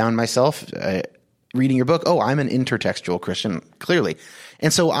found myself reading your book. Oh, I'm an intertextual Christian, clearly.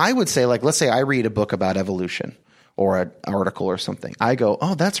 And so I would say, like, let's say I read a book about evolution or an article or something. I go,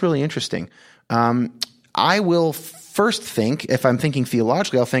 oh, that's really interesting. I will first think, if I'm thinking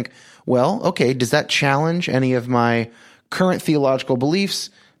theologically, I'll think, well, okay, does that challenge any of my current theological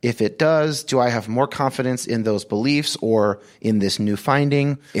beliefs? If it does, do I have more confidence in those beliefs or in this new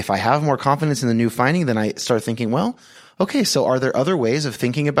finding? If I have more confidence in the new finding, then I start thinking, well, okay, so are there other ways of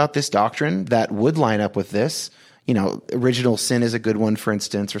thinking about this doctrine that would line up with this? Original sin is a good one, for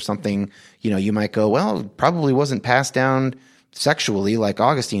instance, or something. You might go, well, it probably wasn't passed down sexually like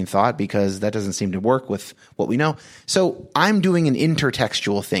Augustine thought, because that doesn't seem to work with what we know. So I'm doing an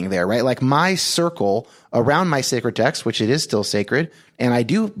intertextual thing there, right? Like my circle around my sacred text, which it is still sacred, and I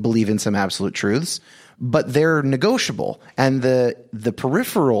do believe in some absolute truths, but they're negotiable. And the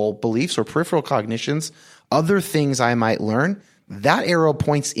peripheral beliefs or peripheral cognitions, other things I might learn, that arrow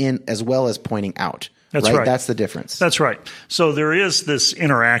points in as well as pointing out. That's right. That's the difference. That's right. So there is this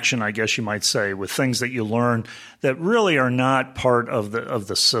interaction, I guess you might say, with things that you learn that really are not part of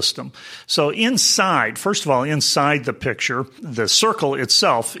the system. So inside, first of all, inside the picture, the circle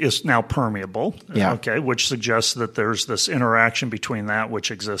itself is now permeable, okay, which suggests that there's this interaction between that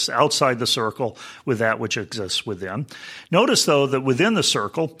which exists outside the circle with that which exists within. Notice, though, that within the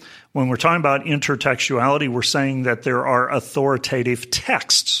circle, when we're talking about intertextuality, we're saying that there are authoritative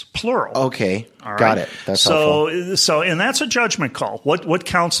texts, plural. Okay, all right? Got it. That's helpful. So, and that's a judgment call. What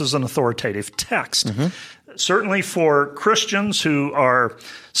counts as an authoritative text? Mm-hmm. Certainly for Christians who are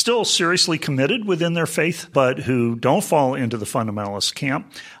still seriously committed within their faith, but who don't fall into the fundamentalist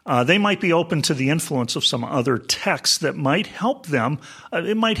camp, they might be open to the influence of some other texts that might help them.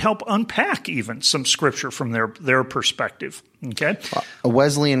 It might help unpack even some scripture from their perspective. Okay, a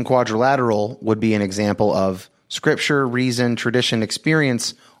Wesleyan quadrilateral would be an example of scripture, reason, tradition,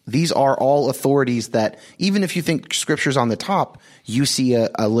 experience. These are all authorities that, even if you think scripture's on the top, you see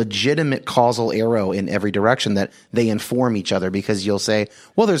a legitimate causal arrow in every direction that they inform each other, because you'll say,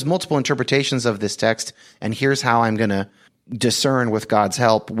 well, there's multiple interpretations of this text, and here's how I'm going to discern with God's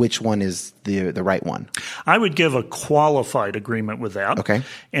help which one is the right one. I would give a qualified agreement with that. Okay.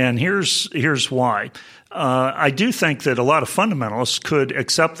 And here's why. I do think that a lot of fundamentalists could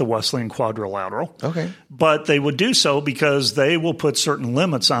accept the Wesleyan quadrilateral. Okay. But they would do so because they will put certain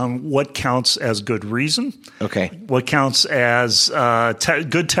limits on what counts as good reason. Okay. What counts as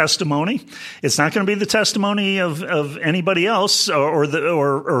good testimony. It's not going to be the testimony of anybody else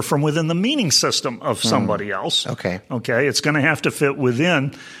or from within the meaning system of somebody else. Okay. Okay. It's going to have to fit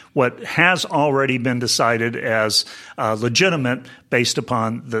within what has already been decided as legitimate based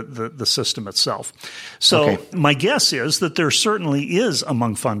upon the system itself. So my guess is that there certainly is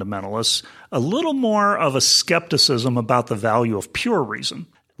among fundamentalists a little more of a skepticism about the value of pure reason.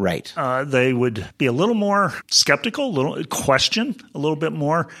 Right. They would be a little more skeptical, question a little bit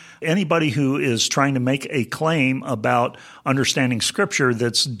more. Anybody who is trying to make a claim about understanding Scripture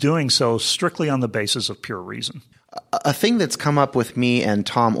that's doing so strictly on the basis of pure reason. A thing that's come up with me and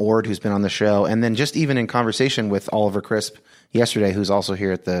Tom Ord, who's been on the show, and then just even in conversation with Oliver Crisp yesterday, who's also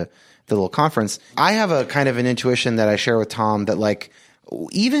here at the little conference, I have a kind of an intuition that I share with Tom that, like,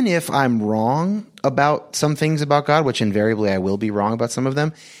 even if I'm wrong about some things about God, which invariably I will be wrong about some of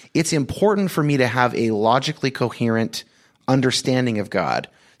them, it's important for me to have a logically coherent understanding of God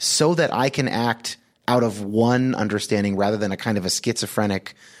so that I can act out of one understanding rather than a kind of a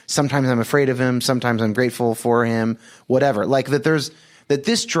schizophrenic, sometimes I'm afraid of him, sometimes I'm grateful for him, whatever. Like that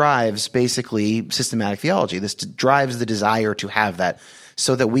this drives basically systematic theology. This drives the desire to have that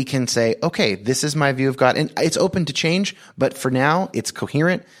so that we can say, okay, this is my view of God. And it's open to change, but for now it's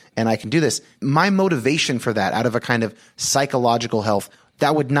coherent and I can do this. My motivation for that out of a kind of psychological health,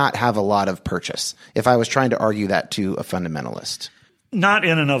 that would not have a lot of purchase if I was trying to argue that to a fundamentalist. Not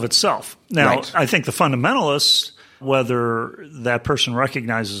in and of itself. Now, right. I think the fundamentalists, whether that person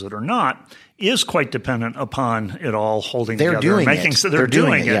recognizes it or not, is quite dependent upon it all holding together. They're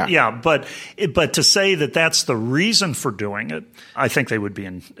doing it. Yeah. But to say that that's the reason for doing it, I think they would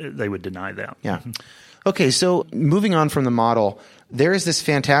deny that. Yeah. Okay, so moving on from the model, there is this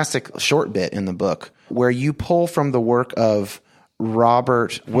fantastic short bit in the book where you pull from the work of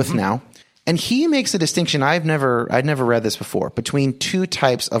Robert Wuthnow, and he makes a distinction. I'd never read this before, between two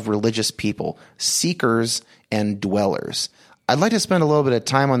types of religious people, seekers and dwellers. I'd like to spend a little bit of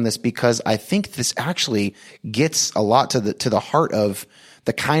time on this because I think this actually gets a lot to the heart of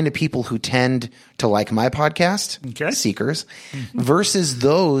the kind of people who tend to like my podcast, seekers, versus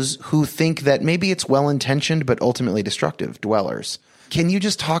those who think that maybe it's well-intentioned but ultimately destructive, dwellers. Can you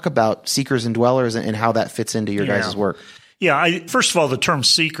just talk about seekers and dwellers and how that fits into your guys' work? Yeah, first of all, the term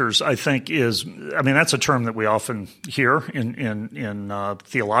seekers, I think, that's a term that we often hear in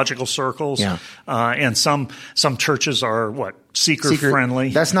theological circles. Yeah. And some churches are, seeker-friendly.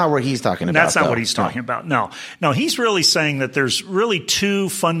 That's not what he's talking about. That's not what he's talking about. No, he's really saying that there's really two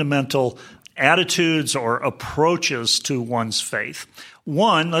fundamental attitudes or approaches to one's faith.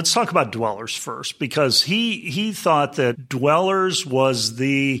 One, let's talk about dwellers first, because he thought that dwellers was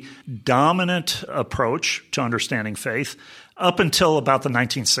the dominant approach to understanding faith up until about the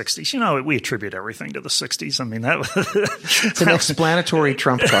 1960s. You know, we attribute everything to the 60s. I mean, it's an explanatory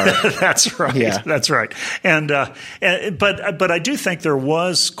trump card. That's right. Yeah. That's right. But I do think there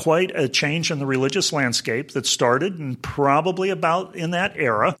was quite a change in the religious landscape that started and probably about in that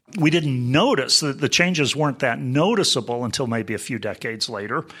era. We didn't notice that the changes weren't that noticeable until maybe a few decades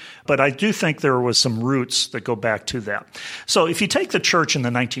later. But I do think there was some roots that go back to that. So if you take the church in the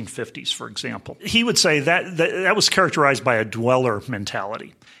 1950s, for example, he would say that was characterized by a dweller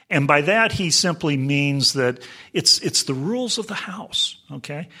mentality. And by that, he simply means that it's the rules of the house,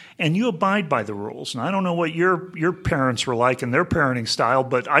 okay? And you abide by the rules. And I don't know what your parents were like in their parenting style,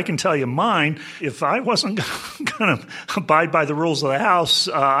 but I can tell you mine. If I wasn't going to abide by the rules of the house,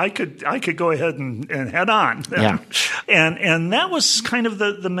 I could go ahead and head on. Yeah. And that was kind of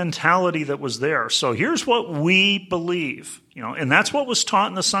the mentality that was there. So here's what we believe. And that's what was taught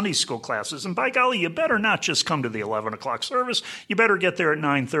in the Sunday school classes. And by golly, you better not just come to the 11 o'clock service. You better get there at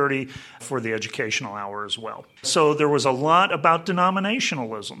 9:30 for the educational hour as well. So there was a lot about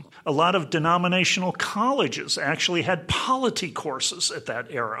denominationalism. A lot of denominational colleges actually had polity courses at that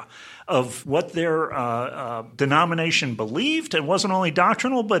era of what their denomination believed. It wasn't only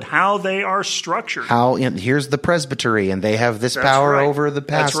doctrinal, but how they are structured. Here's the presbytery, and they have this power over the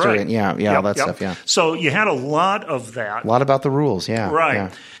pastor. That's right. And all that stuff, yeah. So you had a lot of that. A lot about the rules, yeah. Right.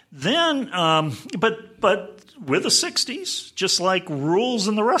 Yeah. Then, but with the 60s, just like rules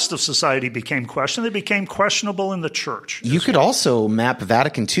in the rest of society became questioned, they became questionable in the church. You could also map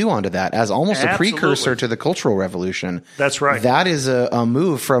Vatican II onto that as almost a precursor to the Cultural Revolution. That's right. That is a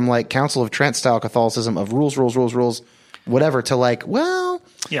move from like Council of Trent style Catholicism of rules, whatever, to like,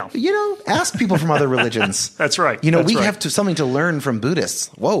 ask people from other religions. That's right. We have something to learn from Buddhists.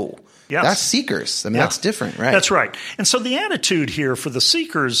 Whoa. Yes. That's seekers. I mean, that's different, right? That's right. And so the attitude here for the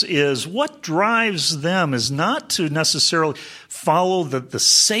seekers is what drives them is not to necessarily follow the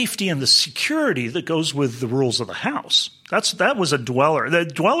safety and the security that goes with the rules of the house. That was a dweller. The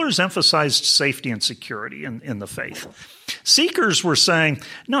dwellers emphasized safety and security in the faith. Seekers were saying,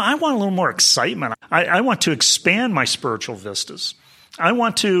 no, I want a little more excitement. I want to expand my spiritual vistas. I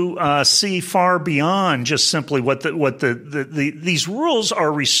want to see far beyond just simply what these rules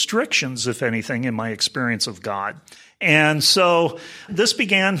are restrictions, if anything, in my experience of God. And so this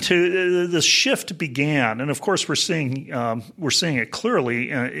shift began, and of course we're seeing it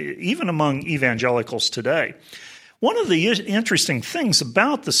clearly even among evangelicals today. One of the interesting things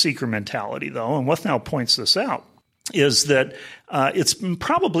about the seeker mentality, though, and Withnow points this out, is that it's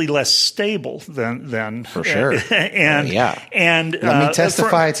probably less stable than for sure. And let me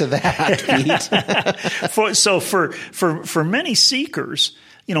testify to that, Pete. For many seekers,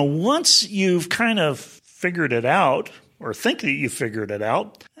 once you've kind of figured it out or think that you figured it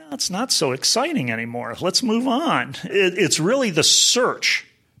out, it's not so exciting anymore. Let's move on. It's really the search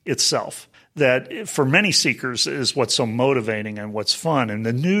itself that for many seekers is what's so motivating and what's fun, and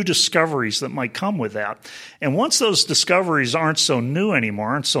the new discoveries that might come with that. And once those discoveries aren't so new anymore,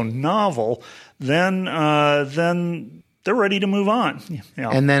 aren't so novel, then they're ready to move on.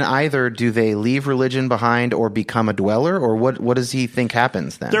 And then either do they leave religion behind or become a dweller, or what does he think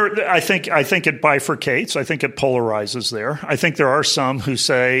happens then? I think it bifurcates. I think it polarizes there. I think there are some who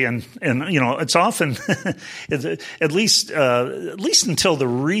say, and it's often at least until the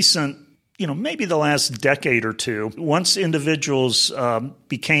recent, maybe the last decade or two, once individuals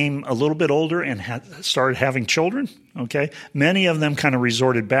became a little bit older and started having children, okay, many of them kind of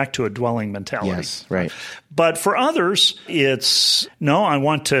resorted back to a dwelling mentality. Yes, right. But for others, it's, no, I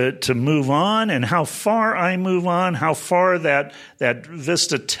want to move on, and how far I move on, how far that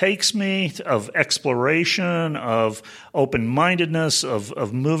vista takes me of exploration, of open-mindedness,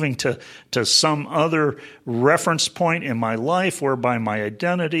 of moving to some other reference point in my life whereby my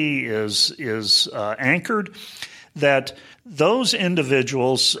identity is anchored, that those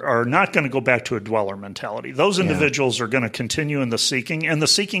individuals are not going to go back to a dweller mentality. Those individuals are going to continue in the seeking, and the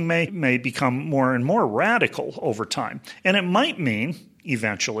seeking may become more and more radical over time. And it might mean,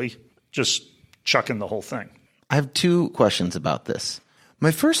 eventually, just chucking the whole thing. I have two questions about this.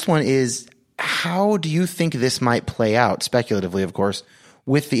 My first one is, how do you think this might play out, speculatively, of course,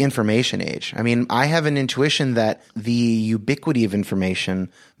 with the information age? I mean, I have an intuition that the ubiquity of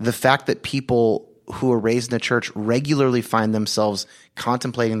information, the fact that people who are raised in the church regularly find themselves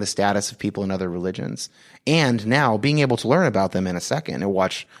contemplating the status of people in other religions, and now being able to learn about them in a second and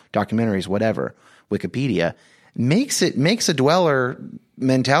watch documentaries, whatever, Wikipedia, makes a dweller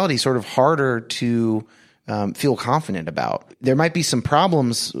mentality sort of harder to feel confident about. There might be some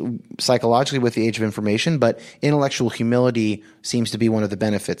problems psychologically with the age of information, but intellectual humility seems to be one of the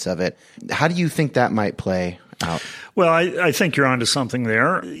benefits of it. How do you think that might play out? Well, I think you're onto something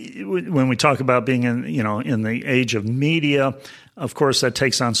there. When we talk about being in the age of media, of course, that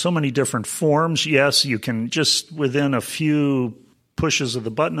takes on so many different forms. Yes, you can just within a few pushes of the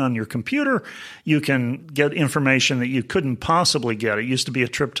button on your computer, you can get information that you couldn't possibly get. It used to be a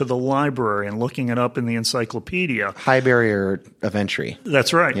trip to the library and looking it up in the encyclopedia. High barrier of entry.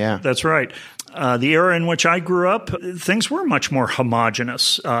 That's right. Yeah. That's right. The era in which I grew up, things were much more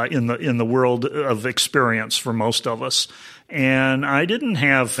homogenous in the world of experience for most of us. And I didn't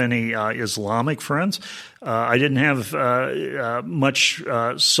have any Islamic friends. I didn't have much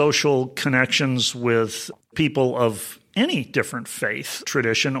social connections with people of any different faith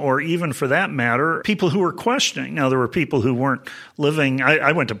tradition, or even for that matter, people who were questioning. Now, there were people who weren't living.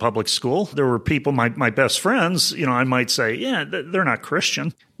 I went to public school. There were people, my best friends, I might say, yeah, they're not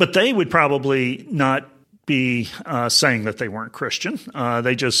Christian, but they would probably not be saying that they weren't Christian.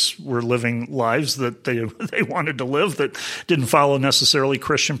 They just were living lives that they wanted to live that didn't follow necessarily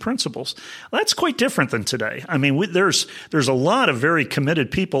Christian principles. That's quite different than today. I mean, there's a lot of very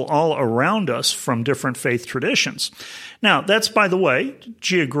committed people all around us from different faith traditions. Now, that's, by the way,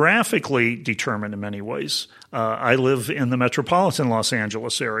 geographically determined in many ways. I live in the metropolitan Los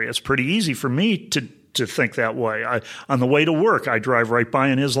Angeles area. It's pretty easy for me to think that way. On the way to work, I drive right by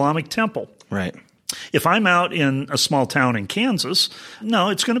an Islamic temple. Right. If I'm out in a small town in Kansas, no,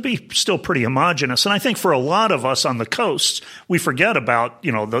 it's going to be still pretty homogenous. And I think for a lot of us on the coast, we forget about, the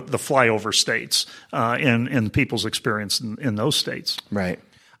flyover states and people's experience in those states. Right.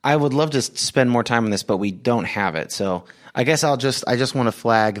 I would love to spend more time on this, but we don't have it. So I guess I just want to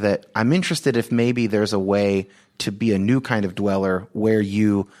flag that I'm interested if maybe there's a way to be a new kind of dweller where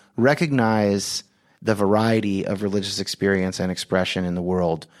you recognize the variety of religious experience and expression in the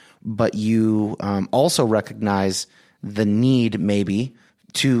world, but you also recognize the need maybe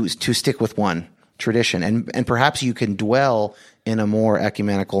to stick with one tradition. And perhaps you can dwell in a more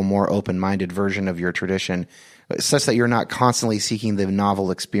ecumenical, more open-minded version of your tradition such that you're not constantly seeking the novel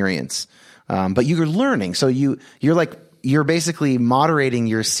experience. But you're learning. So you're basically moderating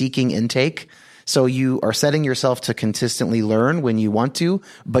your seeking intake. So you are setting yourself to consistently learn when you want to,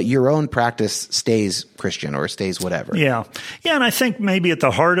 but your own practice stays Christian or stays whatever. Yeah. Yeah, and I think maybe at the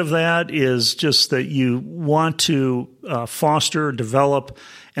heart of that is just that you want to develop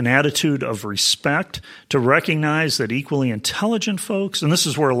an attitude of respect, to recognize that equally intelligent folks, and this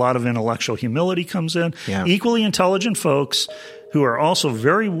is where a lot of intellectual humility comes in, equally intelligent folks who are also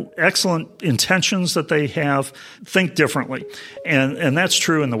very excellent intentions that they have, think differently. And that's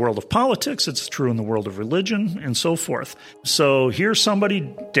true in the world of politics, it's true in the world of religion, and so forth. So here's somebody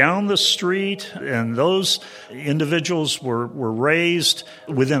down the street, and those individuals were raised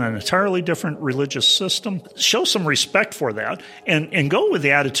within an entirely different religious system. Show some respect for that, and go with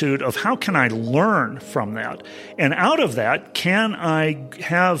the attitude of how can I learn from that? And out of that, can I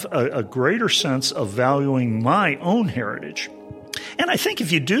have a greater sense of valuing my own heritage? And I think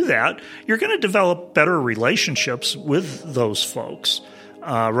if you do that, you're going to develop better relationships with those folks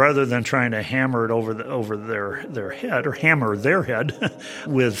rather than trying to hammer it over their head or hammer their head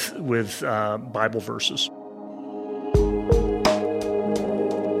with Bible verses.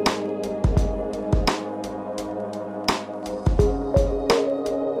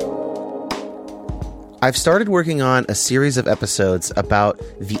 I've started working on a series of episodes about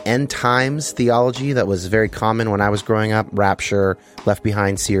the end times theology that was very common when I was growing up, Rapture, Left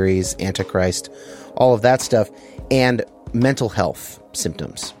Behind series, Antichrist, all of that stuff, and mental health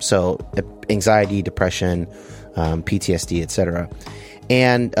symptoms. So anxiety, depression, PTSD, etc.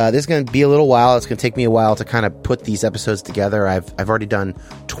 And this is going to be a little while. It's going to take me a while to kind of put these episodes together. I've already done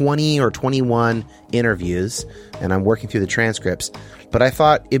 20 or 21 interviews, and I'm working through the transcripts. But I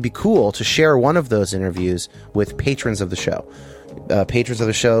thought it'd be cool to share one of those interviews with patrons of the show. Patrons of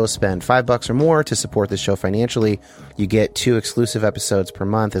the show spend $5 or more to support the show financially. You get 2 exclusive episodes per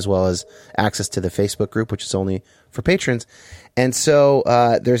month, as well as access to the Facebook group, which is only for patrons. And so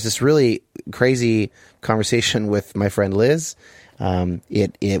there's this really crazy conversation with my friend Liz.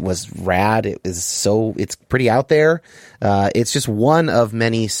 It was rad. It's pretty out there. It's just one of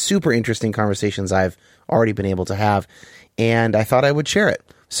many super interesting conversations I've already been able to have, and I thought I would share it.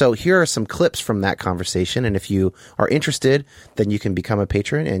 So here are some clips from that conversation, and if you are interested, then you can become a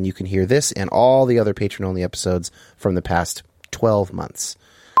patron, and you can hear this and all the other patron-only episodes from the past 12 months.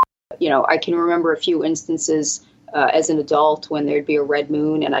 I can remember a few instances as an adult when there'd be a red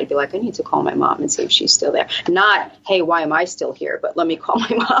moon, and I'd be like, I need to call my mom and see if she's still there. Not, hey, why am I still here? But let me call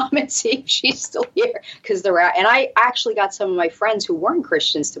my mom and see if she's still here. Because and I actually got some of my friends who weren't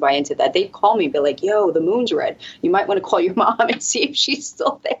Christians to buy into that. They'd call me and be like, yo, the moon's red. You might want to call your mom and see if she's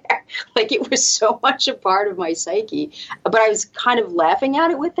still there. Like, it was so much a part of my psyche. But I was kind of laughing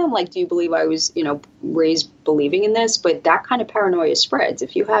at it with them. Like, do you believe I was, raised believing in this? But that kind of paranoia spreads.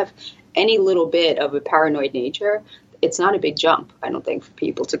 If you have any little bit of a paranoid nature, it's not a big jump, I don't think, for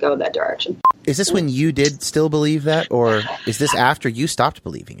people to go that direction. Is this when you did still believe that, or is this after you stopped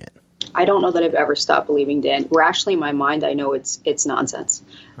believing it? I don't know that I've ever stopped believing, Dan. Rationally, in my mind, I know it's nonsense.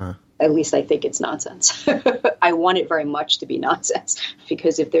 At least I think it's nonsense. I want it very much to be nonsense,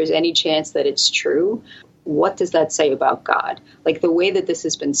 because if there's any chance that it's true, what does that say about God? Like, the way that this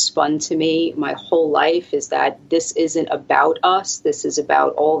has been spun to me my whole life is that this isn't about us. This is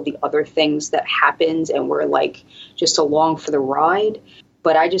about all the other things that happened, and we're like just along for the ride.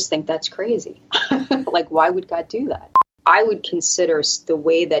 But I just think that's crazy. Like, why would God do that? I would consider the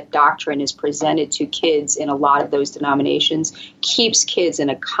way that doctrine is presented to kids in a lot of those denominations keeps kids in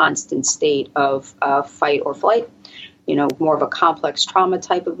a constant state of fight or flight. You know, more of a complex trauma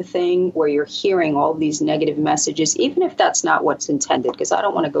type of a thing where you're hearing all these negative messages, even if that's not what's intended, because I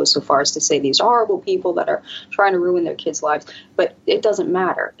don't want to go so far as to say these horrible people that are trying to ruin their kids' lives. But it doesn't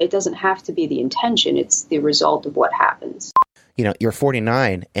matter. It doesn't have to be the intention. It's the result of what happens. You know, you're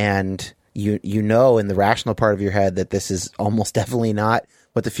 49 and you know in the rational part of your head that this is almost definitely not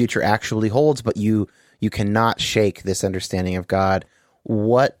what the future actually holds, but you cannot shake this understanding of God.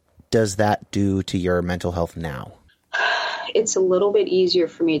 What does that do to your mental health now? It's a little bit easier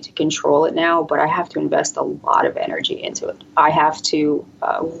for me to control it now, but I have to invest a lot of energy into it. I have to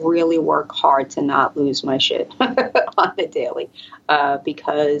really work hard to not lose my shit on the daily,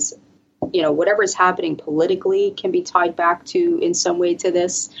 because you know, whatever is happening politically can be tied back to in some way to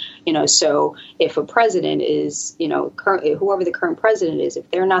this, you know. So if a president is, you know, whoever the current president is,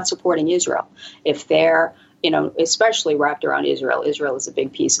 if they're not supporting Israel, if they're, you know, especially wrapped around Israel is a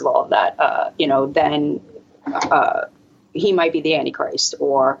big piece of all of that, you know, then he might be the Antichrist,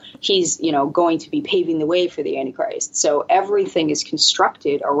 or he's, you know, going to be paving the way for the Antichrist. So everything is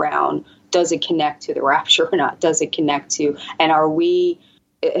constructed around, does it connect to the rapture or not? Does it connect to, and are we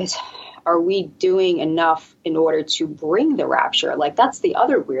doing enough in order to bring the rapture? Like, that's the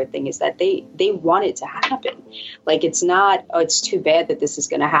other weird thing, is that they want it to happen. Like, it's not, oh, it's too bad that this is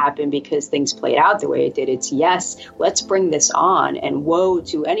going to happen because things played out the way it did. It's, yes, let's bring this on, and woe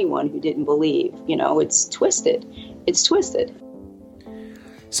to anyone who didn't believe. You know, it's twisted. It's twisted.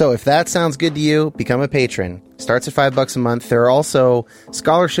 So if that sounds good to you, become a patron. Starts at $5 a month. There are also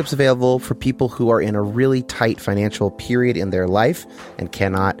scholarships available for people who are in a really tight financial period in their life and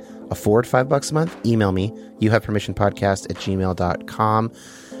cannot afford $5 a month. Email me, youhavepermissionpodcast@gmail.com,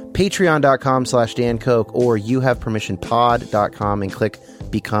 patreon.com/Dan Koch, or youhavepermissionpod.com, and click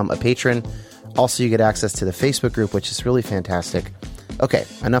become a patron. Also, you get access to the Facebook group, which is really fantastic. Okay,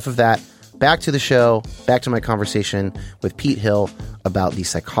 enough of that. Back to the show, back to my conversation with Pete Hill about the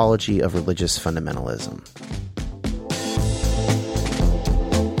psychology of religious fundamentalism.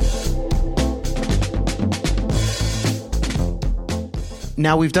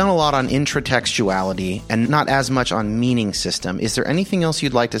 Now, we've done a lot on intratextuality and not as much on meaning system. Is there anything else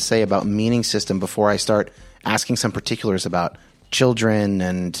you'd like to say about meaning system before I start asking some particulars about children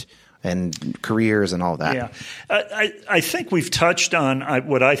and careers and all that? Yeah. I think we've touched on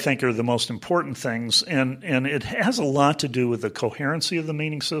what I think are the most important things, and it has a lot to do with the coherency of the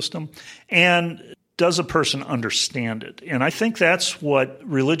meaning system, and does a person understand it? And I think that's what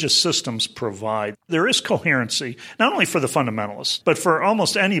religious systems provide. There is coherency, not only for the fundamentalists, but for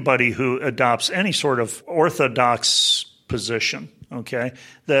almost anybody who adopts any sort of orthodox position, okay,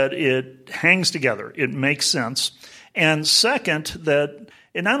 that it hangs together, it makes sense. And second, that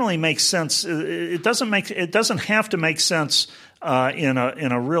it not only makes sense, it doesn't have to make sense in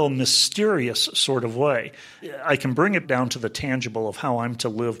a real mysterious sort of way. I can bring it down to the tangible of how I'm to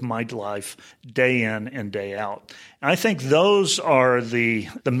live my life day in and day out. And I think those are the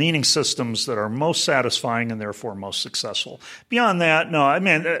meaning systems that are most satisfying and therefore most successful. Beyond that, no, I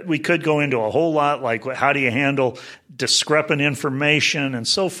mean, we could go into a whole lot, like how do you handle discrepant information and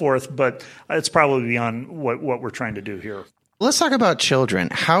so forth, but it's probably beyond what we're trying to do here. Let's talk about children.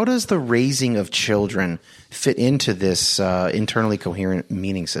 How does the raising of children fit into this internally coherent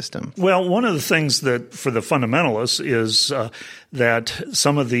meaning system? Well, one of the things that for the fundamentalists is that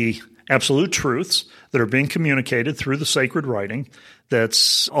some of the absolute truths that are being communicated through the sacred writing,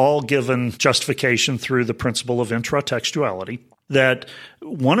 that's all given justification through the principle of intratextuality, that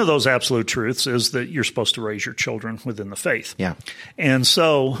one of those absolute truths is that you're supposed to raise your children within the faith. Yeah. And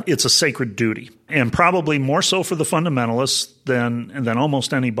so it's a sacred duty, and probably more so for the fundamentalists than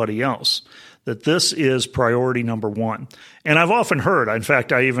almost anybody else, that this is priority number one. And I've often heard, in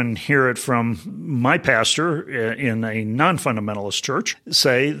fact, I even hear it from my pastor in a non-fundamentalist church,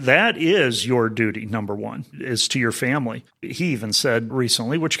 say that is your duty, number one, is to your family. He even said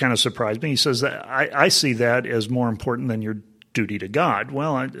recently, which kind of surprised me, he says that I see that as more important than your duty to God.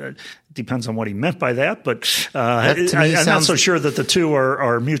 Well, Depends on what he meant by that, but to me I'm not so sure that the two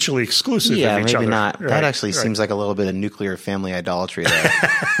are mutually exclusive Yeah, of each maybe other. not. Right, That actually seems like a little bit of nuclear family idolatry there.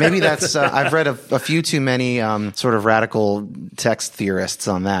 Maybe that's, I've read a few too many sort of radical text theorists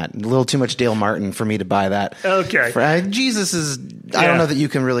on that. A little too much Dale Martin for me to buy that. Okay. Jesus is, I don't know that you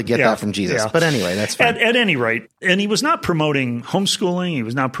can really get that from Jesus. But anyway, that's fine. At any rate, and he was not promoting homeschooling. He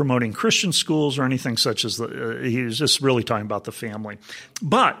was not promoting Christian schools or anything such as he was just really talking about the family.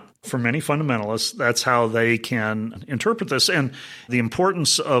 But for many fundamentalists, that's how they can interpret this, and the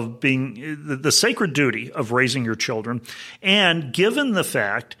importance of being the sacred duty of raising your children. And given the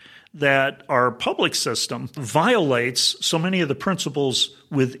fact that our public system violates so many of the principles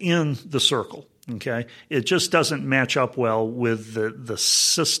within the circle, okay, it just doesn't match up well with the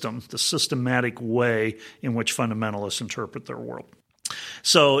system, the systematic way in which fundamentalists interpret their world.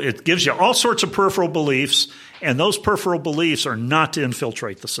 So it gives you all sorts of peripheral beliefs, and those peripheral beliefs are not to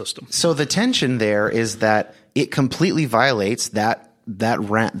infiltrate the system. So the tension there is that it completely violates that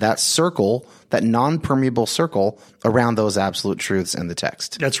circle, that non-permeable circle around those absolute truths and the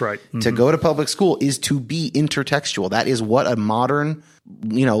text. That's right. Mm-hmm. To go to public school is to be intertextual. That is what a modern,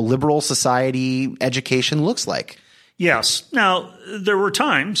 liberal society education looks like. Yes. Now, there were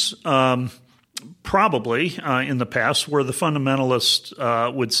times probably in the past where the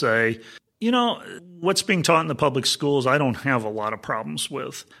fundamentalist would say, what's being taught in the public schools, I don't have a lot of problems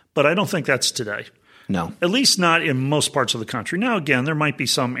with. But I don't think that's today. No. At least not in most parts of the country. Now, again, there might be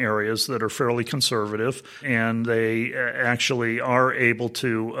some areas that are fairly conservative, and they actually are able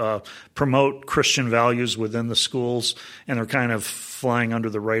to promote Christian values within the schools, and they're kind of flying under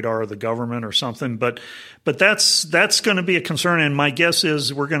the radar of the government or something. But that's going to be a concern, and my guess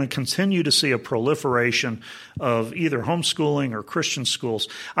is we're going to continue to see a proliferation of either homeschooling or Christian schools.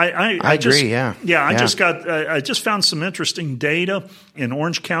 I agree, yeah. Yeah, I just found some interesting data in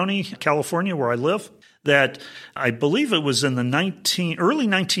Orange County, California, where I live, that I believe it was in the early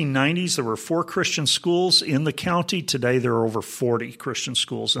 1990s, there were 4 Christian schools in the county. Today, there are over 40 Christian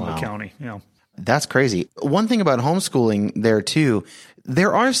schools in the county. Yeah. That's crazy. One thing about homeschooling there, too,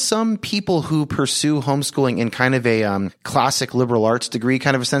 there are some people who pursue homeschooling in kind of a classic liberal arts degree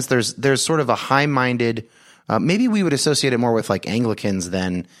kind of a sense. There's sort of a high-minded, maybe we would associate it more with like Anglicans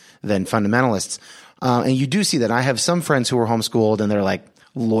than fundamentalists. And you do see that. I have some friends who are homeschooled, and they're like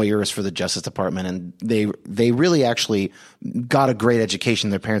lawyers for the Justice Department, and they really actually got a great education.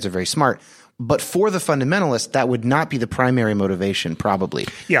 Their parents are very smart. But for the fundamentalists, that would not be the primary motivation, probably.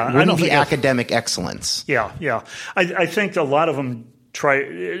 Yeah, I don't think academic excellence. Yeah. I think a lot of them try,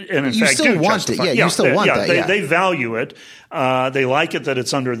 and in you fact, still do want justify. it. Yeah, you still want that. Yeah. They value it. They like it that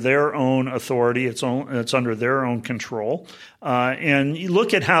it's under their own authority. It's under their own control. And you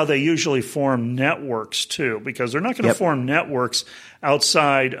look at how they usually form networks too, because they're not going to form networks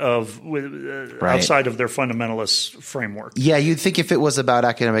outside of their fundamentalist framework. Yeah, you'd think if it was about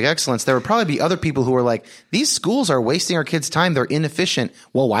academic excellence, there would probably be other people who are like, these schools are wasting our kids' time. They're inefficient.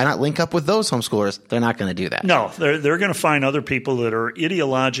 Well, why not link up with those homeschoolers? They're not going to do that. No, they're going to find other people that are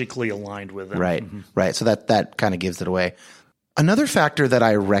ideologically aligned with them. Right, right. So that kind of gives it away. Another factor that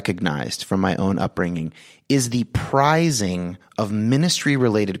I recognized from my own upbringing is the prizing of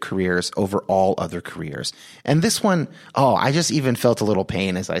ministry-related careers over all other careers. And this one, I just even felt a little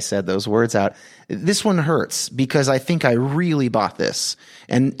pain as I said those words out. This one hurts because I think I really bought this.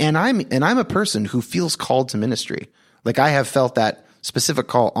 And I'm a person who feels called to ministry. Like I have felt that specific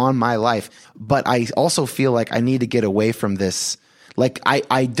call on my life, but I also feel like I need to get away from this. Like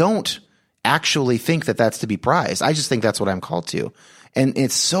I don't actually think that that's to be prized. I just think that's what I'm called to. And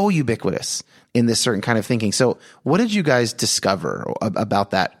it's so ubiquitous in this certain kind of thinking. So what did you guys discover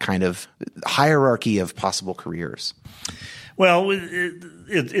about that kind of hierarchy of possible careers? Well,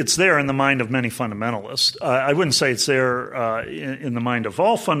 it's there in the mind of many fundamentalists. I wouldn't say it's there in the mind of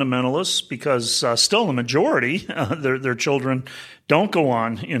all fundamentalists, because still the majority, their children don't go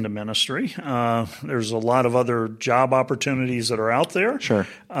on into ministry. There's a lot of other job opportunities that are out there. Sure.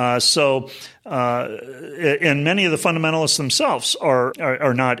 And many of the fundamentalists themselves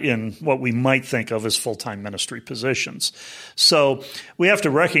are not in what we might think of as full-time ministry positions. So we have to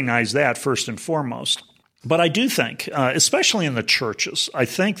recognize that first and foremost. But I do think, especially in the churches, I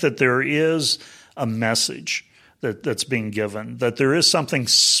think that there is a message that's being given, that there is something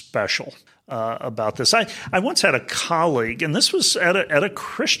special about this. I once had a colleague, and this was at a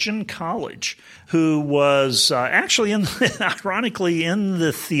Christian college, who was actually ironically in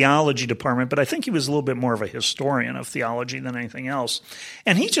the theology department, but I think he was a little bit more of a historian of theology than anything else.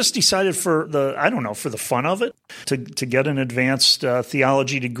 And he just decided for the fun of it, to get an advanced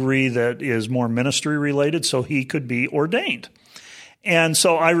theology degree that is more ministry related so he could be ordained. And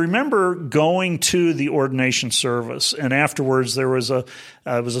so I remember going to the ordination service, and afterwards there was it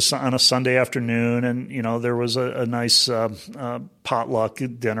was on a Sunday afternoon, and there was a nice potluck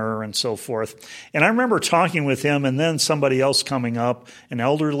dinner and so forth. And I remember talking with him, and then somebody else coming up, an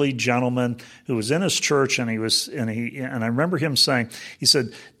elderly gentleman who was in his church, and I remember him saying, he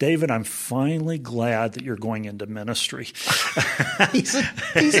said, "David, I'm finally glad that you're going into ministry." he's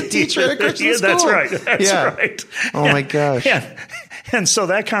a teacher at a Christian school. That's right. That's right. Oh my gosh. And so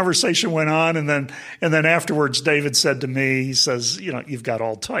that conversation went on, and then afterwards, David said to me, he says, "You've got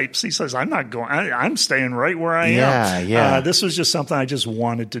all types." He says, "I'm not going. I'm staying right where I am." Yeah. This was just something I just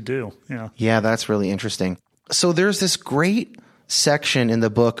wanted to do. Yeah. Yeah, that's really interesting. So there's this great section in the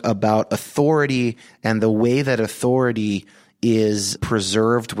book about authority and the way that authority is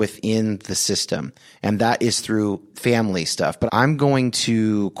preserved within the system, and that is through family stuff. But I'm going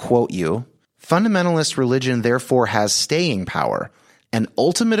to quote you: "Fundamentalist religion therefore has staying power. An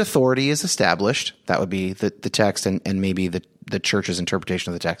ultimate authority is established," that would be the text and maybe the church's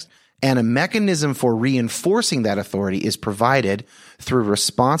interpretation of the text, "and a mechanism for reinforcing that authority is provided through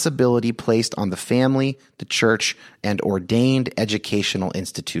responsibility placed on the family, the church, and ordained educational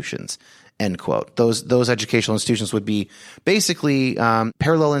institutions." End quote. Those educational institutions would be basically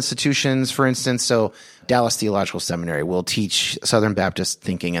parallel institutions, for instance. So Dallas Theological Seminary will teach Southern Baptist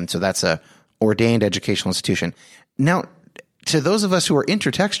thinking, and so that's a ordained educational institution. Now, to those of us who are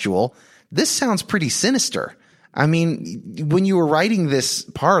intertextual, this sounds pretty sinister. I mean, when you were writing this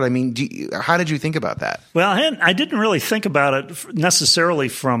part, I mean, how did you think about that? Well, I didn't really think about it necessarily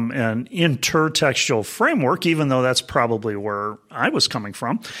from an intertextual framework, even though that's probably where I was coming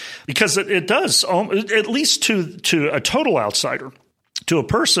from, because it does, at least to a total outsider, to a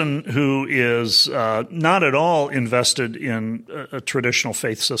person who is not at all invested in a traditional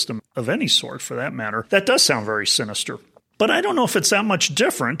faith system of any sort, for that matter, that does sound very sinister. But I don't know if it's that much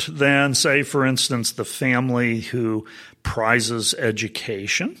different than, say, for instance, the family who prizes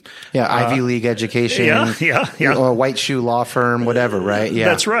education. Yeah, Ivy League education. Yeah. Or a white shoe law firm, whatever, right? Yeah,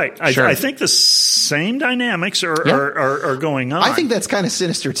 that's right. Sure. I think the same dynamics are going on. I think that's kind of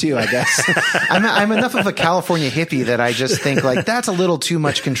sinister too, I guess. I'm enough of a California hippie that I just think like that's a little too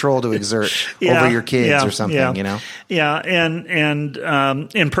much control to exert over your kids or something, Yeah,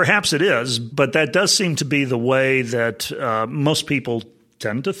 and perhaps it is, but that does seem to be the way that most people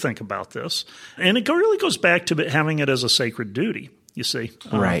tend to think about this. And it really goes back to having it as a sacred duty, you see.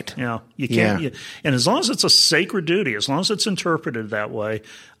 Right. You can't, and as long as it's a sacred duty, as long as it's interpreted that way,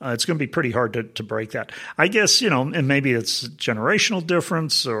 it's going to be pretty hard to break that. I guess, and maybe it's generational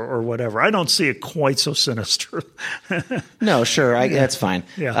difference or whatever. I don't see it quite so sinister. No, sure. That's fine.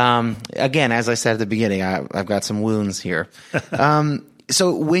 Yeah. Again, as I said at the beginning, I've got some wounds here.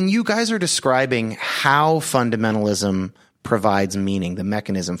 So when you guys are describing how fundamentalism provides meaning, the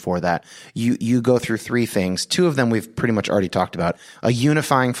mechanism for that, you go through three things. Two of them we've pretty much already talked about. A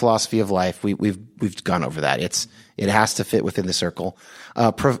unifying philosophy of life. We've gone over that. It has to fit within the circle.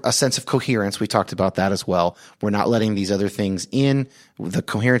 A sense of coherence. We talked about that as well. We're not letting these other things in. The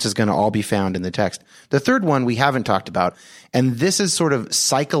coherence is going to all be found in the text. The third one we haven't talked about, and this is sort of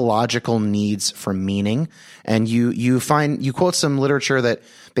psychological needs for meaning. And you quote some literature that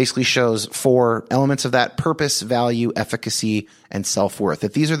basically shows four elements of that: purpose, value, efficacy, and self-worth.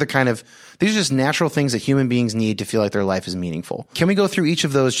 That these are just natural things that human beings need to feel like their life is meaningful. Can we go through each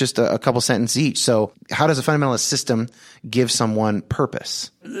of those, just a couple sentences each? So how does a fundamentalist system give someone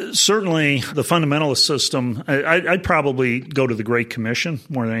purpose? Certainly the fundamentalist system, I'd probably go to the Great Commission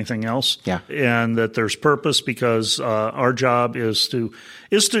more than anything else. Yeah. And that there's purpose because our job is to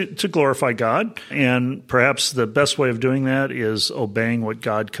glorify God. And perhaps the best way of doing that is obeying what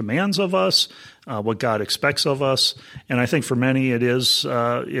God commands of us, what God expects of us. And I think for many it is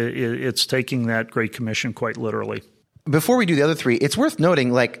it's taking that Great Commission quite literally. Before we do the other three, it's worth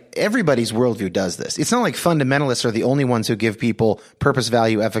noting, like, everybody's worldview does this. It's not like fundamentalists are the only ones who give people purpose,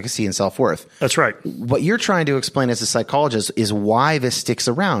 value, efficacy, and self-worth. That's right. What you're trying to explain as a psychologist is why this sticks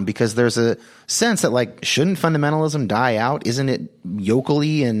around, because there's a sense that, like, shouldn't fundamentalism die out? Isn't it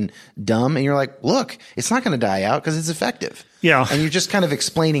yokely and dumb? And you're like, look, it's not going to die out because it's effective. Yeah. And you're just kind of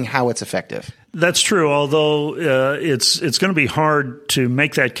explaining how it's effective. That's true, although it's going to be hard to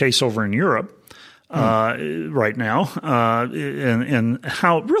make that case over in Europe. right now, and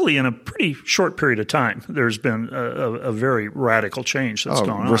how really in a pretty short period of time there's been a very radical change that's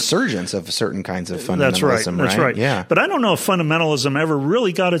gone on. Resurgence of certain kinds of fundamentalism. That's right. Yeah. But I don't know if fundamentalism ever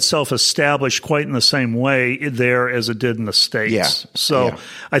really got itself established quite in the same way there as it did in the States. Yeah. So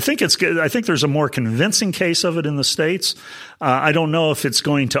I think it's good. I think there's a more convincing case of it in the States. I don't know if it's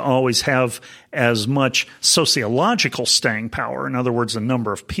going to always have as much sociological staying power. In other words, the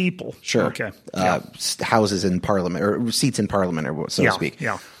number of people. Sure. Okay. Houses in Parliament or seats in Parliament, or so to speak.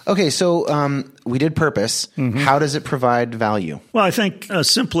 Yeah. Okay, so we did purpose. Mm-hmm. How does it provide value? Well, I think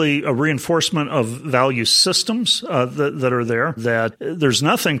simply a reinforcement of value systems that are there, that there's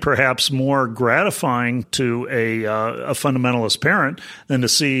nothing perhaps more gratifying to a fundamentalist parent than to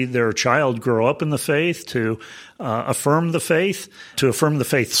see their child grow up in the faith, to affirm the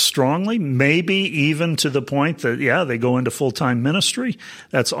faith strongly, maybe even to the point that, they go into full-time ministry.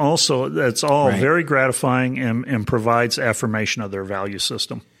 That's all right. Very gratifying and provides affirmation of their value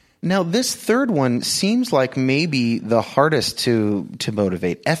system. Now, this third one seems like maybe the hardest to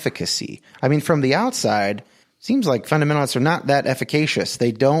motivate: efficacy. I mean, from the outside, seems like fundamentalists are not that efficacious.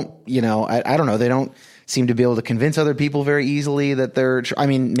 They don't, I don't know, they don't seem to be able to convince other people very easily that they're. I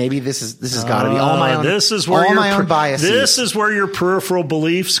mean, maybe this has got to be all my own. Own biases. This is where your peripheral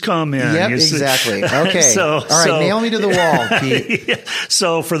beliefs come in. Yep, exactly. Okay. All right, nail me to the wall, Pete. Yeah.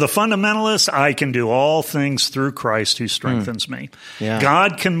 So for the fundamentalist, I can do all things through Christ who strengthens me. Yeah.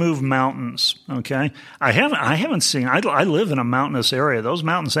 God can move mountains. Okay. I haven't seen. I live in a mountainous area. Those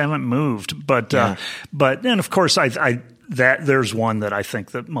mountains haven't moved, but and of course that there's one that I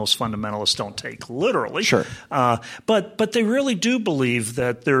think that most fundamentalists don't take literally. Sure. But they really do believe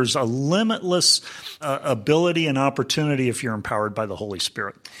that there's a limitless ability and opportunity if you're empowered by the Holy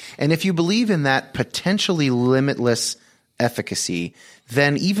Spirit. And if you believe in that potentially limitless efficacy,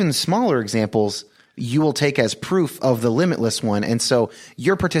 then even smaller examples you will take as proof of the limitless one. And so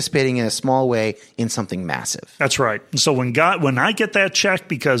you're participating in a small way in something massive. That's right. So when I get that check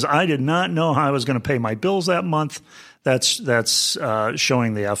because I did not know how I was going to pay my bills that month, that's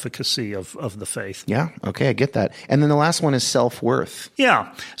showing the efficacy of the faith. Yeah. Okay. I get that. And then the last one is self-worth.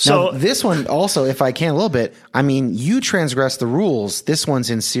 Yeah. So now, this one also, if I can a little bit, I mean, you transgress the rules. This one's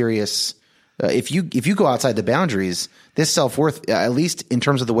in serious. If you go outside the boundaries, this self-worth, at least in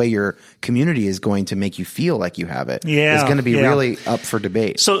terms of the way your community is going to make you feel like you have it, is going to be really up for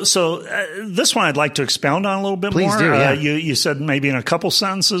debate. So this one I'd like to expound on a little bit more. Please do, yeah. You said maybe in a couple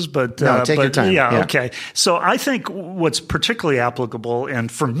sentences, but no, take your time. Yeah, okay. So I think what's particularly applicable, and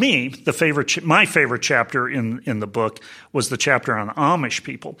for me, my favorite chapter in the book was the chapter on Amish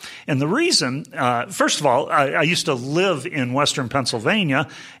people. And the reason, first of all, I used to live in Western Pennsylvania,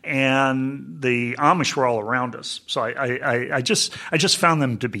 and the Amish were all around us. So I just found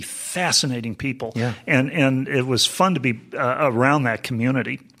them to be fascinating people, and it was fun to be around that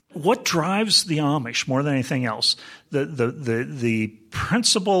community. What drives the Amish more than anything else? The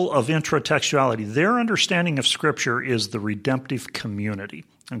principle of intratextuality. Their understanding of Scripture is the redemptive community.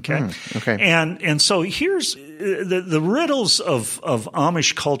 Okay. Okay. And so here's the riddles of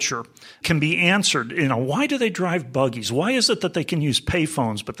Amish culture can be answered. Why do they drive buggies? Why is it that they can use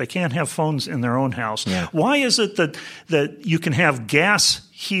payphones, but they can't have phones in their own house? Yeah. Why is it that you can have gas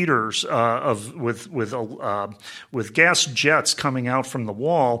heaters with gas jets coming out from the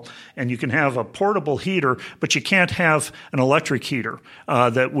wall, and you can have a portable heater, but you can't have an electric heater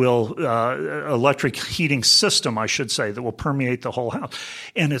electric heating system, I should say, that will permeate the whole house.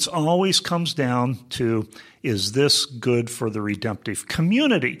 And it always comes down to, is this good for the redemptive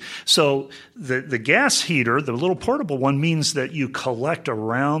community? So the gas heater, the little portable one, means that you collect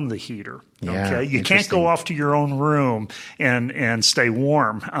around the heater. Okay, you can't go off to your own room and stay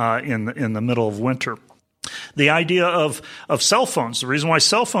warm in the middle of winter. The idea of cell phones, the reason why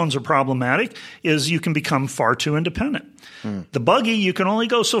cell phones are problematic is you can become far too independent. The buggy, you can only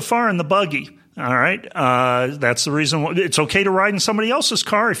go so far in the buggy. All right. That's the reason it's okay to ride in somebody else's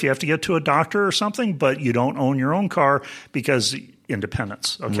car if you have to get to a doctor or something, but you don't own your own car because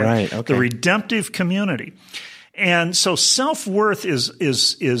independence. Okay. Right. Okay. The redemptive community. And so self-worth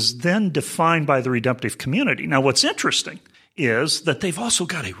is then defined by the redemptive community. Now, what's interesting is that they've also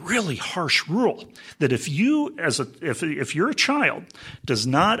got a really harsh rule that if you're a child does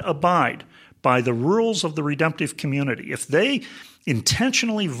not abide by the rules of the redemptive community, if they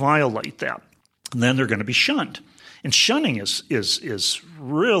intentionally violate that, then they're going to be shunned. And shunning is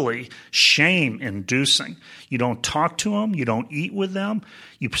really shame-inducing. You don't talk to them. You don't eat with them.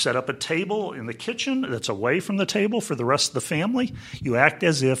 You set up a table in the kitchen that's away from the table for the rest of the family. You act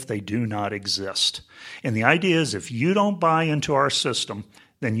as if they do not exist. And the idea is if you don't buy into our system,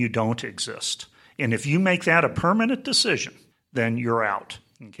 then you don't exist. And if you make that a permanent decision, then you're out.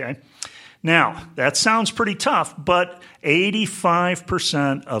 Okay? Now, that sounds pretty tough, but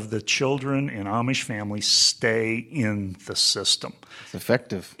 85% of the children in Amish families stay in the system. It's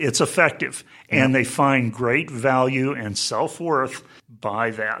effective. It's effective, and they find great value and self-worth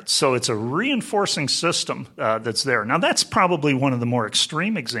by that. So it's a reinforcing system that's there. Now, that's probably one of the more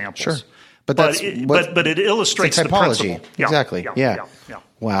extreme examples. Sure. But it illustrates the typology. principle. Exactly. Yeah.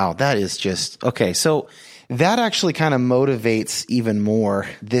 Wow, that is just okay. So that actually kind of motivates even more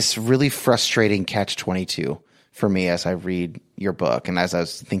this really frustrating catch-22 for me as I read your book and as I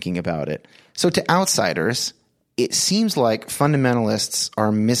was thinking about it. So to outsiders, it seems like fundamentalists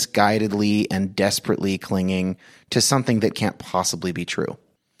are misguidedly and desperately clinging to something that can't possibly be true.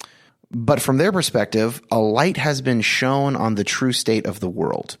 But from their perspective, a light has been shown on the true state of the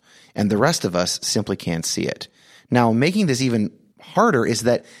world, and the rest of us simply can't see it. Now, making this even harder is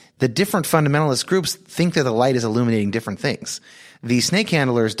that the different fundamentalist groups think that the light is illuminating different things. The snake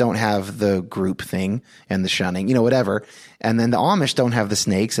handlers don't have the group thing and the shunning, whatever. And then the Amish don't have the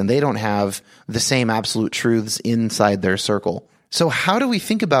snakes, and they don't have the same absolute truths inside their circle. So how do we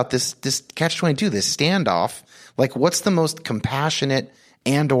think about this catch-22, this standoff? Like, what's the most compassionate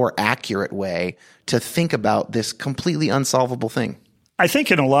and or accurate way to think about this completely unsolvable thing? I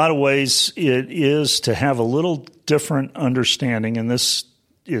think in a lot of ways it is to have a little different understanding, and this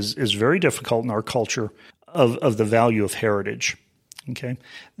is very difficult in our culture, of the value of heritage. Okay,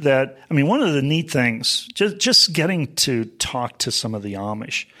 one of the neat things, just getting to talk to some of the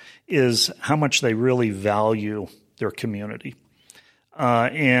Amish, is how much they really value their community,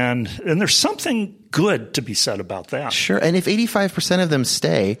 and there's something good to be said about that. Sure, and if 85% of them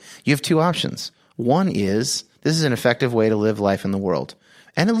stay, you have two options. One is this is an effective way to live life in the world.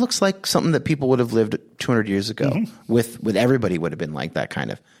 And it looks like something that people would have lived 200 years ago with everybody would have been like that kind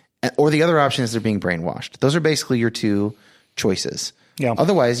of. Or the other option is they're being brainwashed. Those are basically your two choices. Yeah.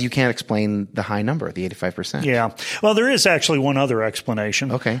 Otherwise, you can't explain the high number, the 85%. Yeah. Well, there is actually one other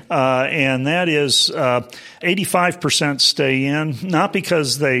explanation. Okay. And that is 85% stay in, not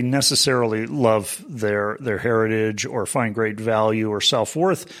because they necessarily love their heritage or find great value or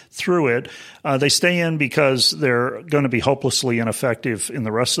self-worth through it. They stay in because they're going to be hopelessly ineffective in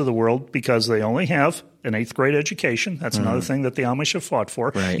the rest of the world because they only have an 8th grade education. That's another thing that the Amish have fought for.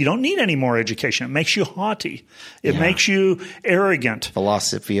 Right. You don't need any more education. It makes you haughty. It makes you arrogant.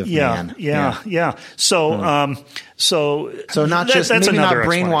 Philosophy of man. Yeah. So not just that's maybe not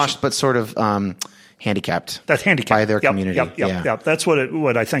brainwashed, explanation. but sort of handicapped. That's handicapped by their community. Yep. That's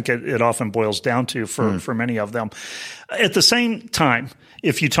what I think it often boils down to for many of them. At the same time,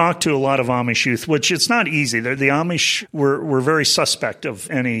 if you talk to a lot of Amish youth, which it's not easy, the Amish were very suspect of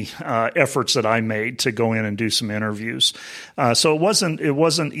any efforts that I made to go in and do some interviews. So it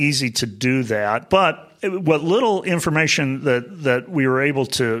wasn't easy to do that. But what little information that we were able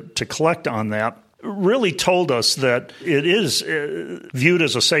to collect on that really told us that it is viewed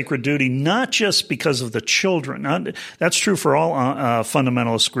as a sacred duty, not just because of the children. That's true for all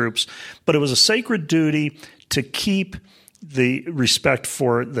fundamentalist groups, but it was a sacred duty to keep the respect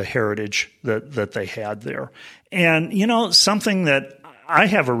for the heritage that they had there. And, something that I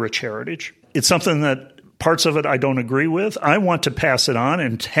have a rich heritage. It's something that parts of it I don't agree with. I want to pass it on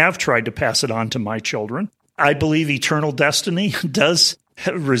and have tried to pass it on to my children. I believe eternal destiny does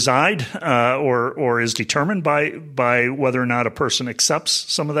reside or is determined by whether or not a person accepts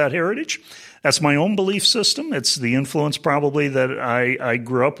some of that heritage. That's my own belief system. It's the influence probably that I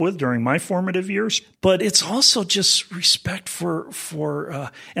grew up with during my formative years. But it's also just respect for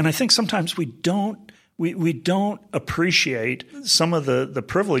and I think sometimes we don't appreciate some of the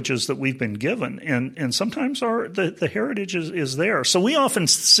privileges that we've been given, and sometimes the heritage is there. So we often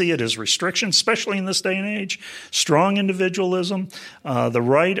see it as restriction, especially in this day and age. Strong individualism, the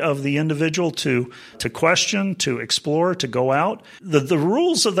right of the individual to question, to explore, to go out. The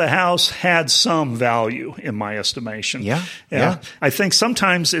rules of the house had some value in my estimation. Yeah. I think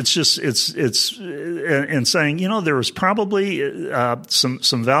sometimes it's in saying, there was probably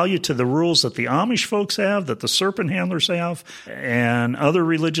some value to the rules that the Amish folks have, that the serpent handlers have, and other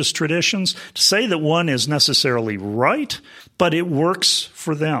religious traditions, to say that one is necessarily right, but it works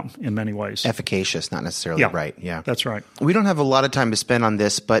for them in many ways. Efficacious, not necessarily right. Yeah, that's right. We don't have a lot of time to spend on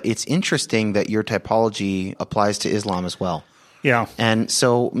this, but it's interesting that your typology applies to Islam as well. Yeah. And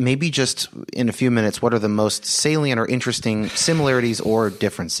so maybe just in a few minutes, what are the most salient or interesting similarities or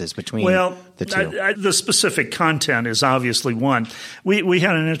differences between the two? The specific content is obviously one. We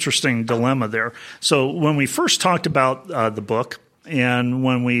had an interesting dilemma there. So when we first talked about the book and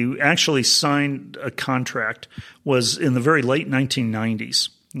when we actually signed a contract was in the very late 1990s.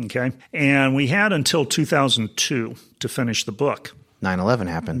 Okay. And we had until 2002 to finish the book. 9/11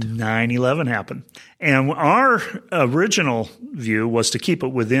 happened. 9/11 happened. And our original view was to keep it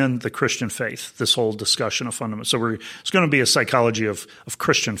within the Christian faith, this whole discussion of fundamentalism. So it's going to be a psychology of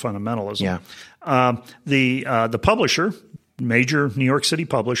Christian fundamentalism. Yeah. The publisher, major New York City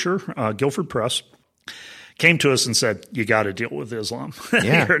publisher, Guilford Press, came to us and said, "You got to deal with Islam."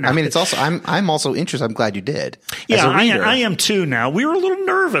 Yeah, I mean, it's also I'm also interested. I'm glad you did. Yeah, I am too. Now we were a little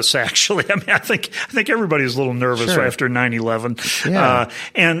nervous, actually. I mean, I think everybody was a little nervous after 9/11. Yeah.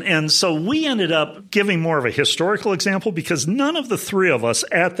 And so we ended up giving more of a historical example because none of the three of us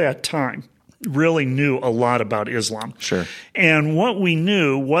at that time really knew a lot about Islam. Sure. And what we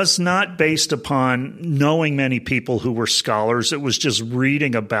knew was not based upon knowing many people who were scholars. It was just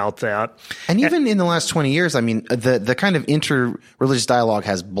reading about that. And even in the last 20 years, I mean, the kind of inter-religious dialogue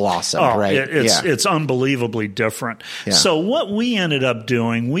has blossomed, right? It's unbelievably different. Yeah. So what we ended up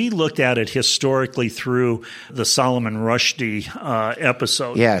doing, we looked at it historically through the Solomon Rushdie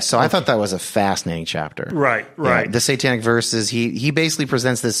episode. Yeah, so I thought that was a fascinating chapter. Right. Yeah, the Satanic Verses, he basically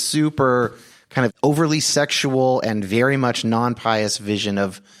presents this super kind of overly sexual and very much non-pious vision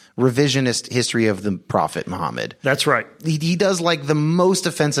of revisionist history of the Prophet Muhammad. That's right. He does like the most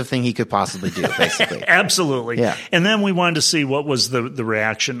offensive thing he could possibly do, basically. Absolutely. Yeah. And then we wanted to see what was the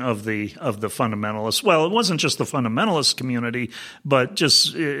reaction of the fundamentalists. Well, it wasn't just the fundamentalist community, but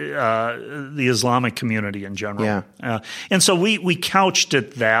just the Islamic community in general. Yeah. And so we couched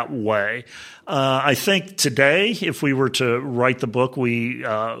it that way. I think today, if we were to write the book, we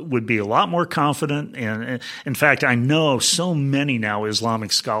would be a lot more confident. And in fact, I know so many now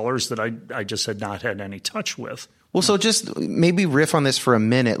Islamic scholars that I just had not had any touch with. Well, so just maybe riff on this for a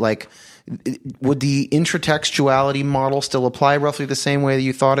minute. Like, would the intratextuality model still apply roughly the same way that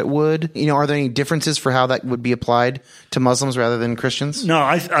you thought it would? You know, are there any differences for how that would be applied to Muslims rather than Christians? No,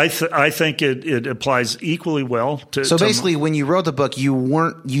 I think it applies equally well to. So basically, when you wrote the book, you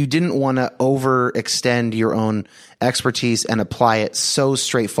didn't want to overextend your own expertise and apply it so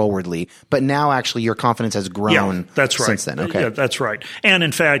straightforwardly. But now, actually, your confidence has grown. That's right. Since then, okay, yeah, that's right. And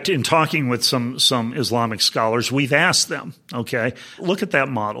in fact, in talking with some Islamic scholars, we've asked them, okay, look at that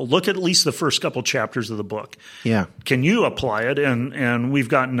model. Look at least the first couple chapters of the book. Yeah, can you apply it? And we've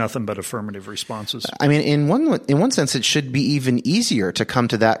gotten nothing but affirmative responses. I mean, in one sense, it should be even easier to come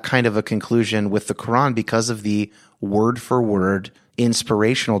to that kind of a conclusion with the Quran because of the word for word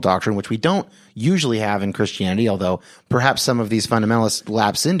inspirational doctrine, which we don't usually have in Christianity, although perhaps some of these fundamentalists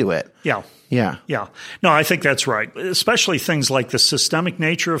lapse into it. Yeah. No, I think that's right. Especially things like the systemic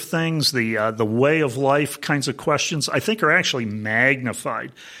nature of things, the way of life kinds of questions, I think are actually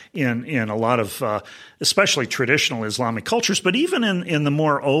magnified in a lot of, especially traditional Islamic cultures, but even in the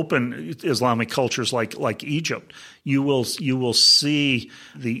more open Islamic cultures like Egypt, you will see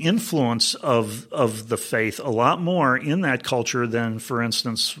the influence of the faith a lot more in that culture than, for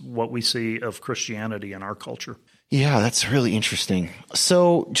instance, what we see of Christianity in our culture. Yeah, that's really interesting.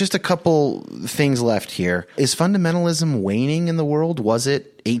 So just a couple things left here. Is fundamentalism waning in the world? Was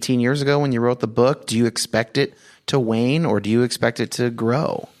it 18 years ago when you wrote the book? Do you expect it to wane, or do you expect it to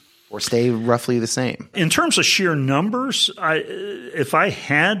grow or stay roughly the same? In terms of sheer numbers, if I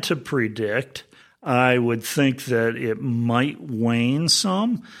had to predict, I would think that it might wane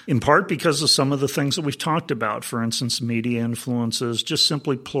some, in part because of some of the things that we've talked about. For instance, media influences, just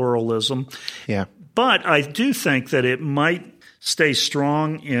simply pluralism. Yeah. But I do think that it might stay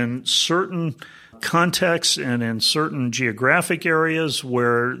strong in certain contexts and in certain geographic areas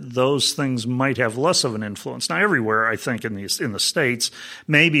where those things might have less of an influence. Now, everywhere, I think, in the States,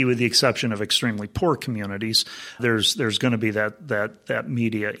 maybe with the exception of extremely poor communities, there's going to be that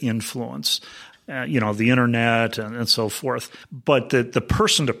media influence. The internet and so forth. But the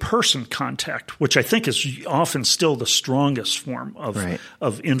person-to-person contact, which I think is often still the strongest form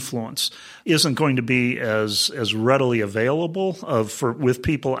of influence, isn't going to be as readily available with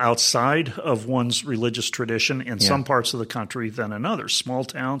people outside of one's religious tradition in some parts of the country than in others. Small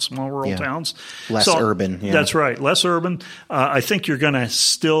towns, small rural towns. Less urban. Yeah. That's right, less urban. I think you're going to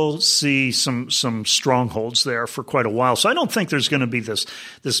still see some strongholds there for quite a while. So I don't think there's going to be this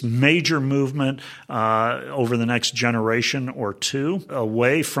major movement over the next generation or two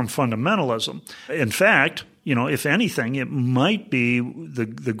away from fundamentalism. In fact, if anything, it might be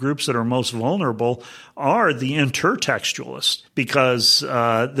the groups that are most vulnerable are the intertextualists, because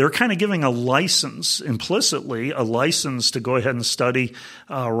they're kind of giving implicitly a license to go ahead and study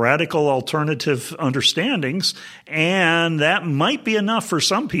radical alternative understandings, and that might be enough for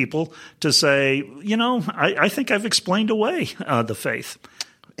some people to say, I think I've explained away the faith.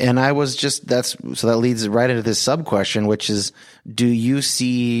 And I was just, so that leads right into this sub question, which is, do you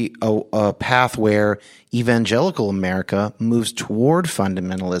see a path where evangelical America moves toward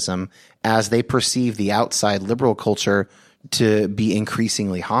fundamentalism as they perceive the outside liberal culture to be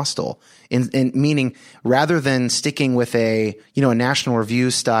increasingly hostile? In meaning, rather than sticking with a National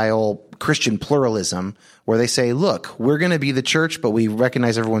Review style Christian pluralism where they say, look, we're going to be the church, but we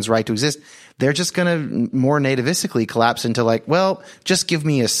recognize everyone's right to exist, they're just going to more nativistically collapse into like, well, just give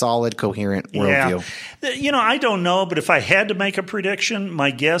me a solid, coherent worldview. Yeah. I don't know, but if I had to make a prediction,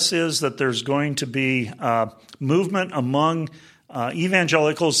 my guess is that there's going to be movement among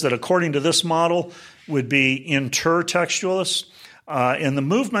evangelicals that, according to this model, would be intertextualists. And the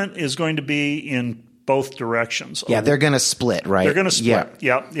movement is going to be in both directions. Yeah, they're going to split, right? They're going to split.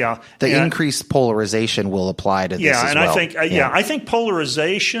 Yeah. The increased polarization will apply to this as well. I think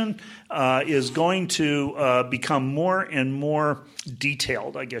polarization is going to become more and more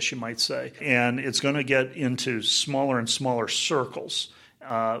detailed, I guess you might say, and it's going to get into smaller and smaller circles.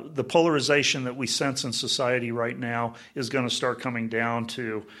 The polarization that we sense in society right now is going to start coming down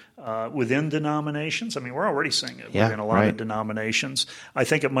to within denominations. I mean, we're already seeing it within a lot of denominations. I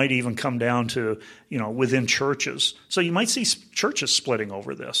think it might even come down to, within churches. So you might see churches splitting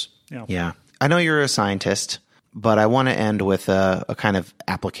over this. Yeah. I know you're a scientist, but I want to end with a kind of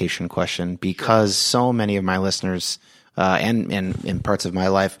application question because so many of my listeners and in parts of my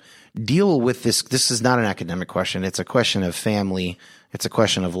life deal with this. This is not an academic question. It's a question of family. It's a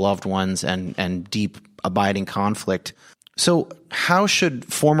question of loved ones and deep abiding conflict. So how should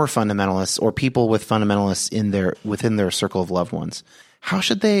former fundamentalists or people with fundamentalists within their circle of loved ones, how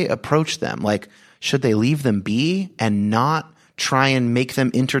should they approach them? Like, should they leave them be and not try and make them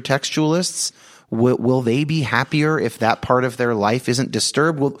intertextualists? Will they be happier if that part of their life isn't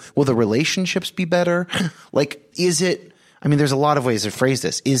disturbed? Will the relationships be better? Like, there's a lot of ways to phrase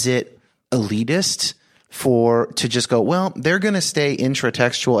this. Is it elitist to just go, well, they're going to stay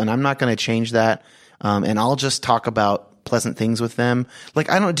intratextual and I'm not going to change that. And I'll just talk about pleasant things with them. Like,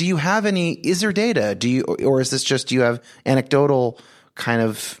 do you have is there data? Or is this just, do you have anecdotal kind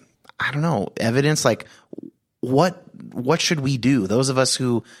of, evidence? Like what should we do? Those of us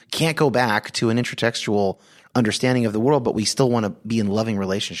who can't go back to an intratextual understanding of the world, but we still want to be in loving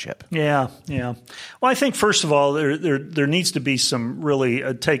relationship. Yeah. Well, I think first of all, there needs to be some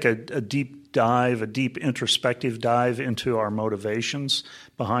really take a deep dive, a deep introspective dive into our motivations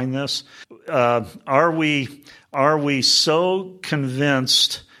behind this. Are we so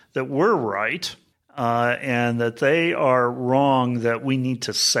convinced that we're right and that they are wrong that we need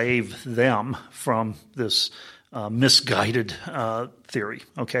to save them from this misguided theory?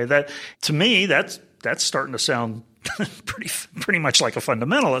 Okay, that to me that's starting to sound pretty much like a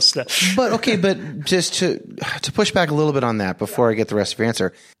fundamentalist. But just to push back a little bit on that before I get the rest of your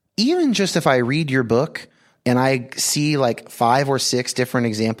answer. Even just if I read your book and I see like 5 or 6 different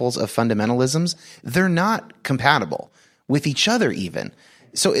examples of fundamentalisms, they're not compatible with each other even.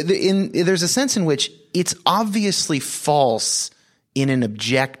 So there's a sense in which it's obviously false in an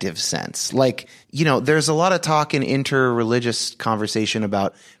objective sense. Like, there's a lot of talk in interreligious conversation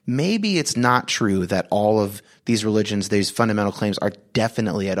about maybe it's not true that all of these religions, these fundamental claims are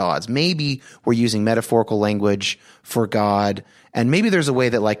definitely at odds. Maybe we're using metaphorical language for God. And maybe there's a way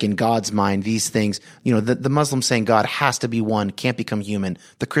that, like, in God's mind, these things, the Muslim saying God has to be one, can't become human.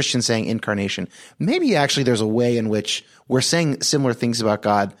 The Christian saying incarnation. Maybe actually there's a way in which we're saying similar things about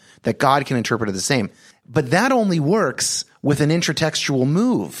God that God can interpret it the same. But that only works with an intratextual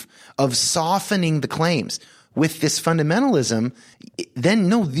move of softening the claims. With this fundamentalism, then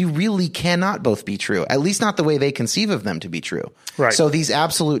no, you really cannot both be true, at least not the way they conceive of them to be true. Right. So these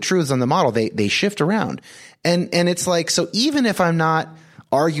absolute truths on the model, they shift around. And it's like, so even if I'm not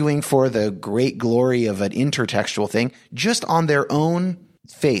arguing for the great glory of an intertextual thing, just on their own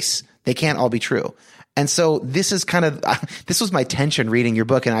face, they can't all be true. And so this is kind of, this was my tension reading your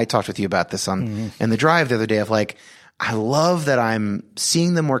book. And I talked with you about this in the drive the other day of like, I love that I'm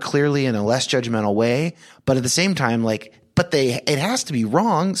seeing them more clearly in a less judgmental way, but at the same time, like, it has to be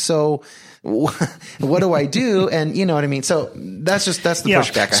wrong. So what do I do? And you know what I mean? So that's the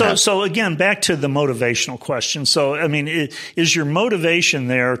pushback I have. So again, back to the motivational question. So, is your motivation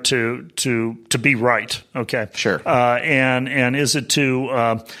there to be right? Okay. Sure. And is it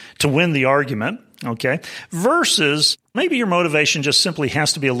to win the argument? Okay. Versus maybe your motivation just simply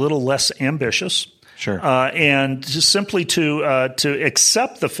has to be a little less ambitious. Sure. And simply to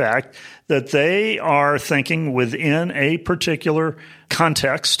accept the fact that they are thinking within a particular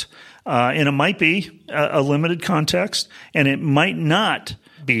context, and it might be a limited context, and it might not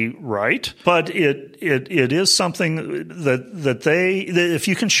be right, but it is something that if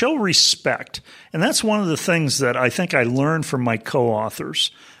you can show respect, and that's one of the things that I think I learned from my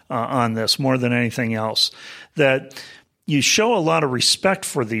co-authors on this more than anything else, that you show a lot of respect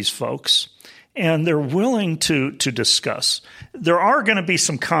for these folks, and they're willing to discuss. There are going to be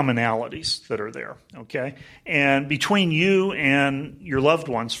some commonalities that are there, okay? And between you and your loved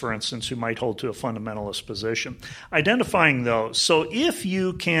ones, for instance, who might hold to a fundamentalist position, identifying those. So if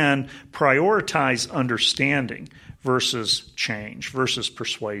you can prioritize understanding versus change, versus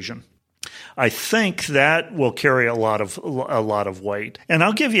persuasion, I think that will carry a lot of weight. And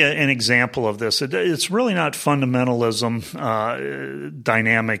I'll give you an example of this. It's really not fundamentalism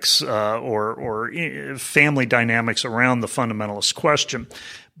dynamics or family dynamics around the fundamentalist question,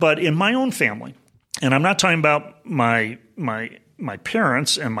 but in my own family. And I'm not talking about my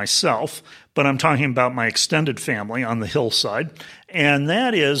parents and myself, but I'm talking about my extended family on the hillside. And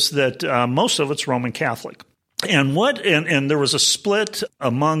that is that most of it's Roman Catholic. And there was a split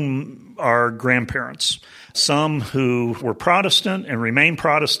among our grandparents. Some who were Protestant and remained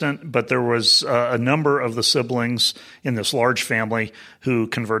Protestant, but there was a number of the siblings in this large family who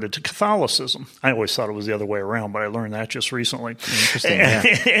converted to Catholicism. I always thought it was the other way around, but I learned that just recently. Interesting.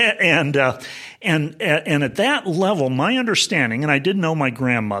 Yeah. And at that level, my understanding, and I did know my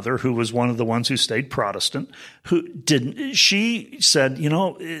grandmother, who was one of the ones who stayed Protestant, she said,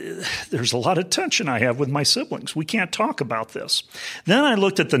 there's a lot of tension I have with my siblings. We can't talk about this. Then I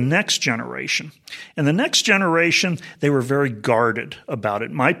looked at the next generation, and the next generation, they were very guarded about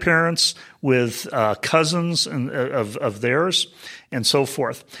it. My parents with cousins of theirs and so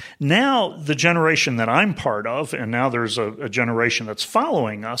forth. Now, the generation that I'm part of, and now there's a generation that's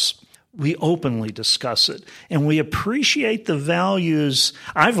following us, we openly discuss it, and we appreciate the values.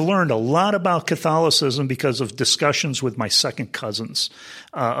 I've learned a lot about Catholicism because of discussions with my second cousins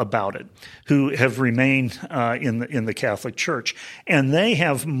about it, who have remained in the Catholic Church, and they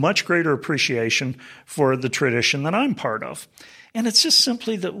have much greater appreciation for the tradition that I'm part of. And it's just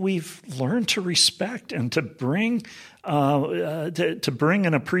simply that we've learned to respect and to bring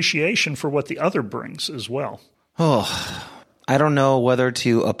an appreciation for what the other brings as well. Oh. I don't know whether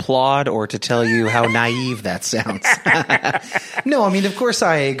to applaud or to tell you how naive that sounds. No, I mean, of course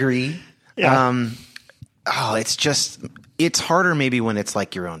I agree. Yeah. It's harder maybe when it's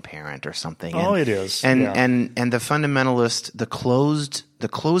like your own parent or something. It is. And the fundamentalist, the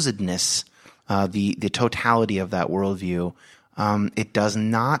closedness, the totality of that worldview, it does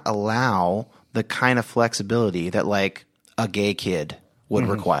not allow the kind of flexibility that like a gay kid would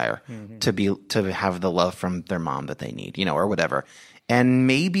require to have the love from their mom that they need, or whatever. And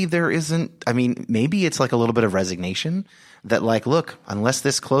maybe maybe it's like a little bit of resignation that like, look, unless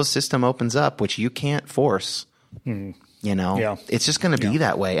this closed system opens up, which you can't force, it's just going to be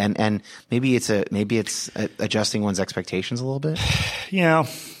that way. And maybe it's adjusting one's expectations a little bit. Yeah,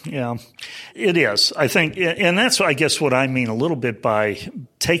 it is. I think, and that's, I guess, what I mean a little bit by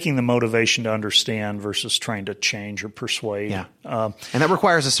taking the motivation to understand versus trying to change or persuade. Yeah, and that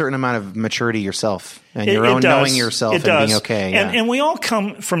requires a certain amount of maturity yourself and your own knowing yourself and being okay. Yeah. And we all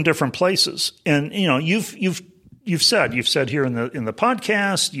come from different places. And You've said here in the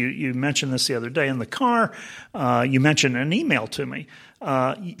podcast. You mentioned this the other day in the car. You mentioned an email to me.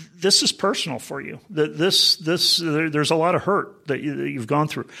 This is personal for you. There's a lot of hurt that you've gone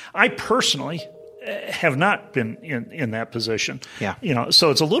through. I personally have not been in that position. Yeah. So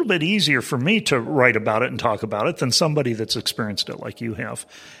it's a little bit easier for me to write about it and talk about it than somebody that's experienced it like you have.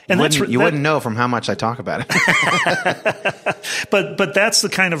 And you wouldn't know from how much I talk about it. But that's the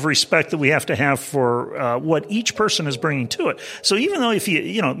kind of respect that we have to have for what each person is bringing to it. So even though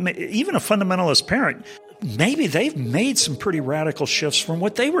even a fundamentalist parent, maybe they've made some pretty radical shifts from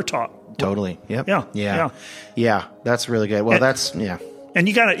what they were taught. Totally. Yep. Yeah. Yeah. That's really good. Well, And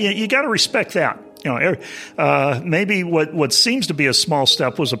you gotta respect that. Maybe what seems to be a small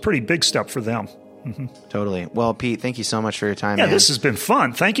step was a pretty big step for them. Mm-hmm. Totally. Well, Pete, thank you so much for your time. Yeah, man. This has been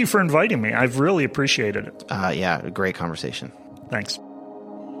fun. Thank you for inviting me. I've really appreciated it. A great conversation. Thanks.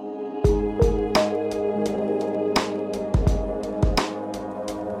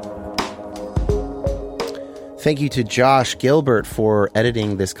 Thank you to Josh Gilbert for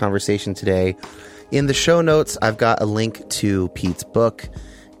editing this conversation today. In the show notes, I've got a link to Pete's book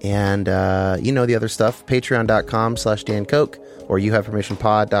and, the other stuff, patreon.com/Dan Koch or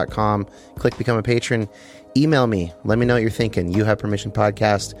youhavepermissionpod.com. Click Become a Patron. Email me. Let me know what you're thinking.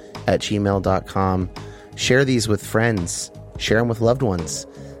 youhavepermissionpodcast@gmail.com. Share these with friends. Share them with loved ones.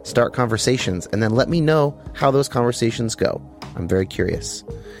 Start conversations. And then let me know how those conversations go. I'm very curious.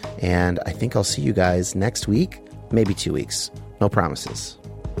 And I think I'll see you guys next week. Maybe 2 weeks. No promises.